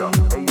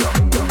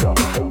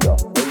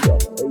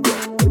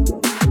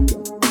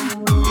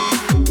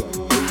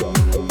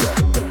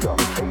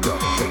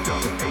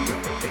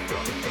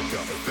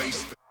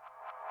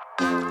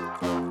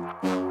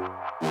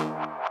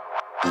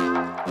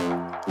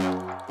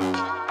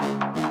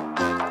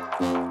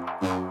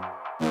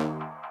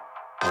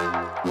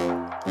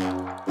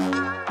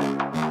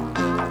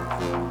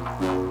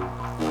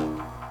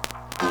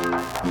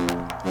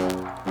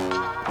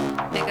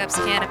 Big ups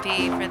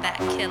Canopy for that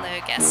killer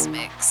guest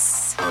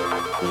mix.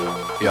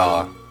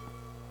 Yeah.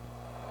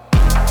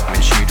 I'm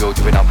in studio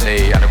doing up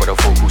late and I got a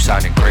vocal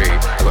sounding great.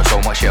 I got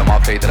so much shit on my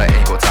plate that I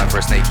ain't got time for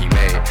a snaky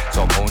mate.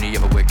 So I'm only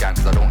ever with gang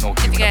cause I don't know.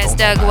 If you guys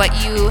dug what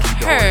you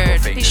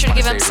heard, be sure to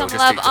give him some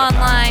love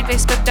online.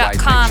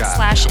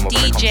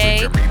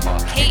 Facebook.com/DJ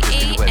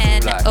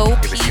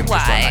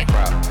KANOPY.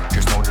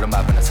 Just know that I'm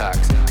having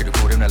attacks. Could've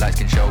called him the light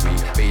skin Shelby,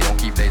 but you don't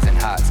keep blazing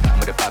hats. I'm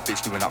with a bad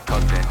bitch doing up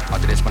cuddling.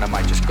 After this one I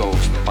might just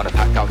ghost. On a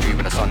packed out dream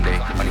on a Sunday.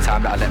 Only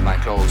time that I let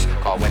mine close.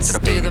 Car went to the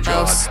baby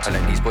jar. I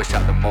let these boys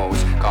chat the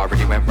most. Car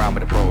already went round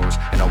with the bros.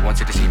 And I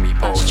wanted to see me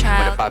post. With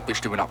a bad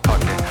bitch doing up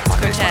cuddling.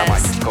 After this one I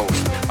might just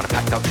ghost. On a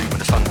packed out dream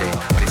on a Sunday.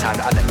 Only time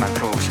that I let mine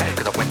close.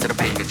 Cause I went to the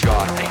baby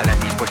jar. I let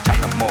these boys chat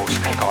the most.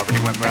 Car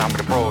already went round with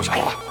the bros.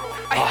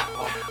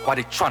 Why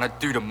they tryna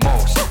do the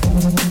most?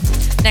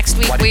 Next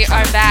week we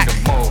are back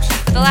for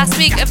the last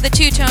week of the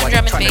two-tone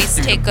drum and bass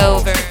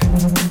takeover.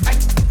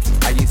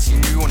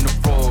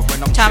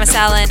 Thomas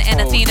Allen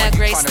and Athena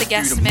grace the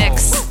guest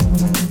mix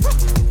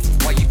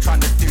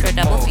for a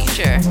double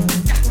feature.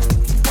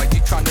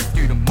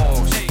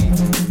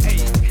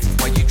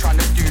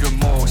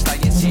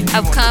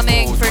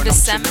 Upcoming for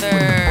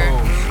December,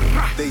 we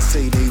have the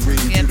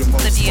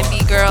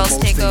DMB Girls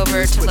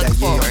Takeover to look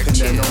forward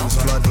to,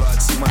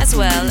 as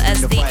well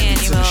as the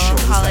annual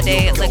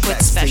Holiday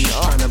Liquid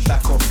Special.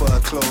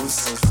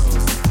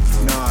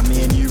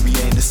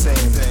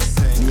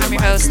 I'm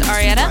your host,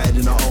 Arietta.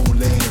 You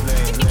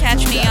can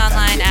catch me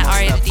online at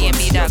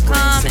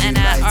arietadmb.com and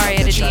at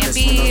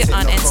arietadmb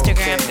on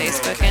Instagram,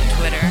 Facebook, and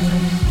Twitter.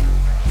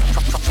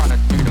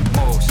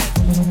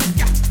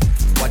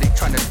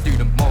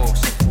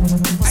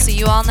 We'll see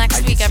you all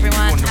next week,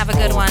 everyone. Have a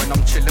good one.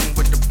 I'm chilling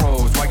with the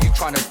bros. Why you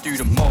trying to do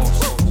the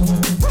most?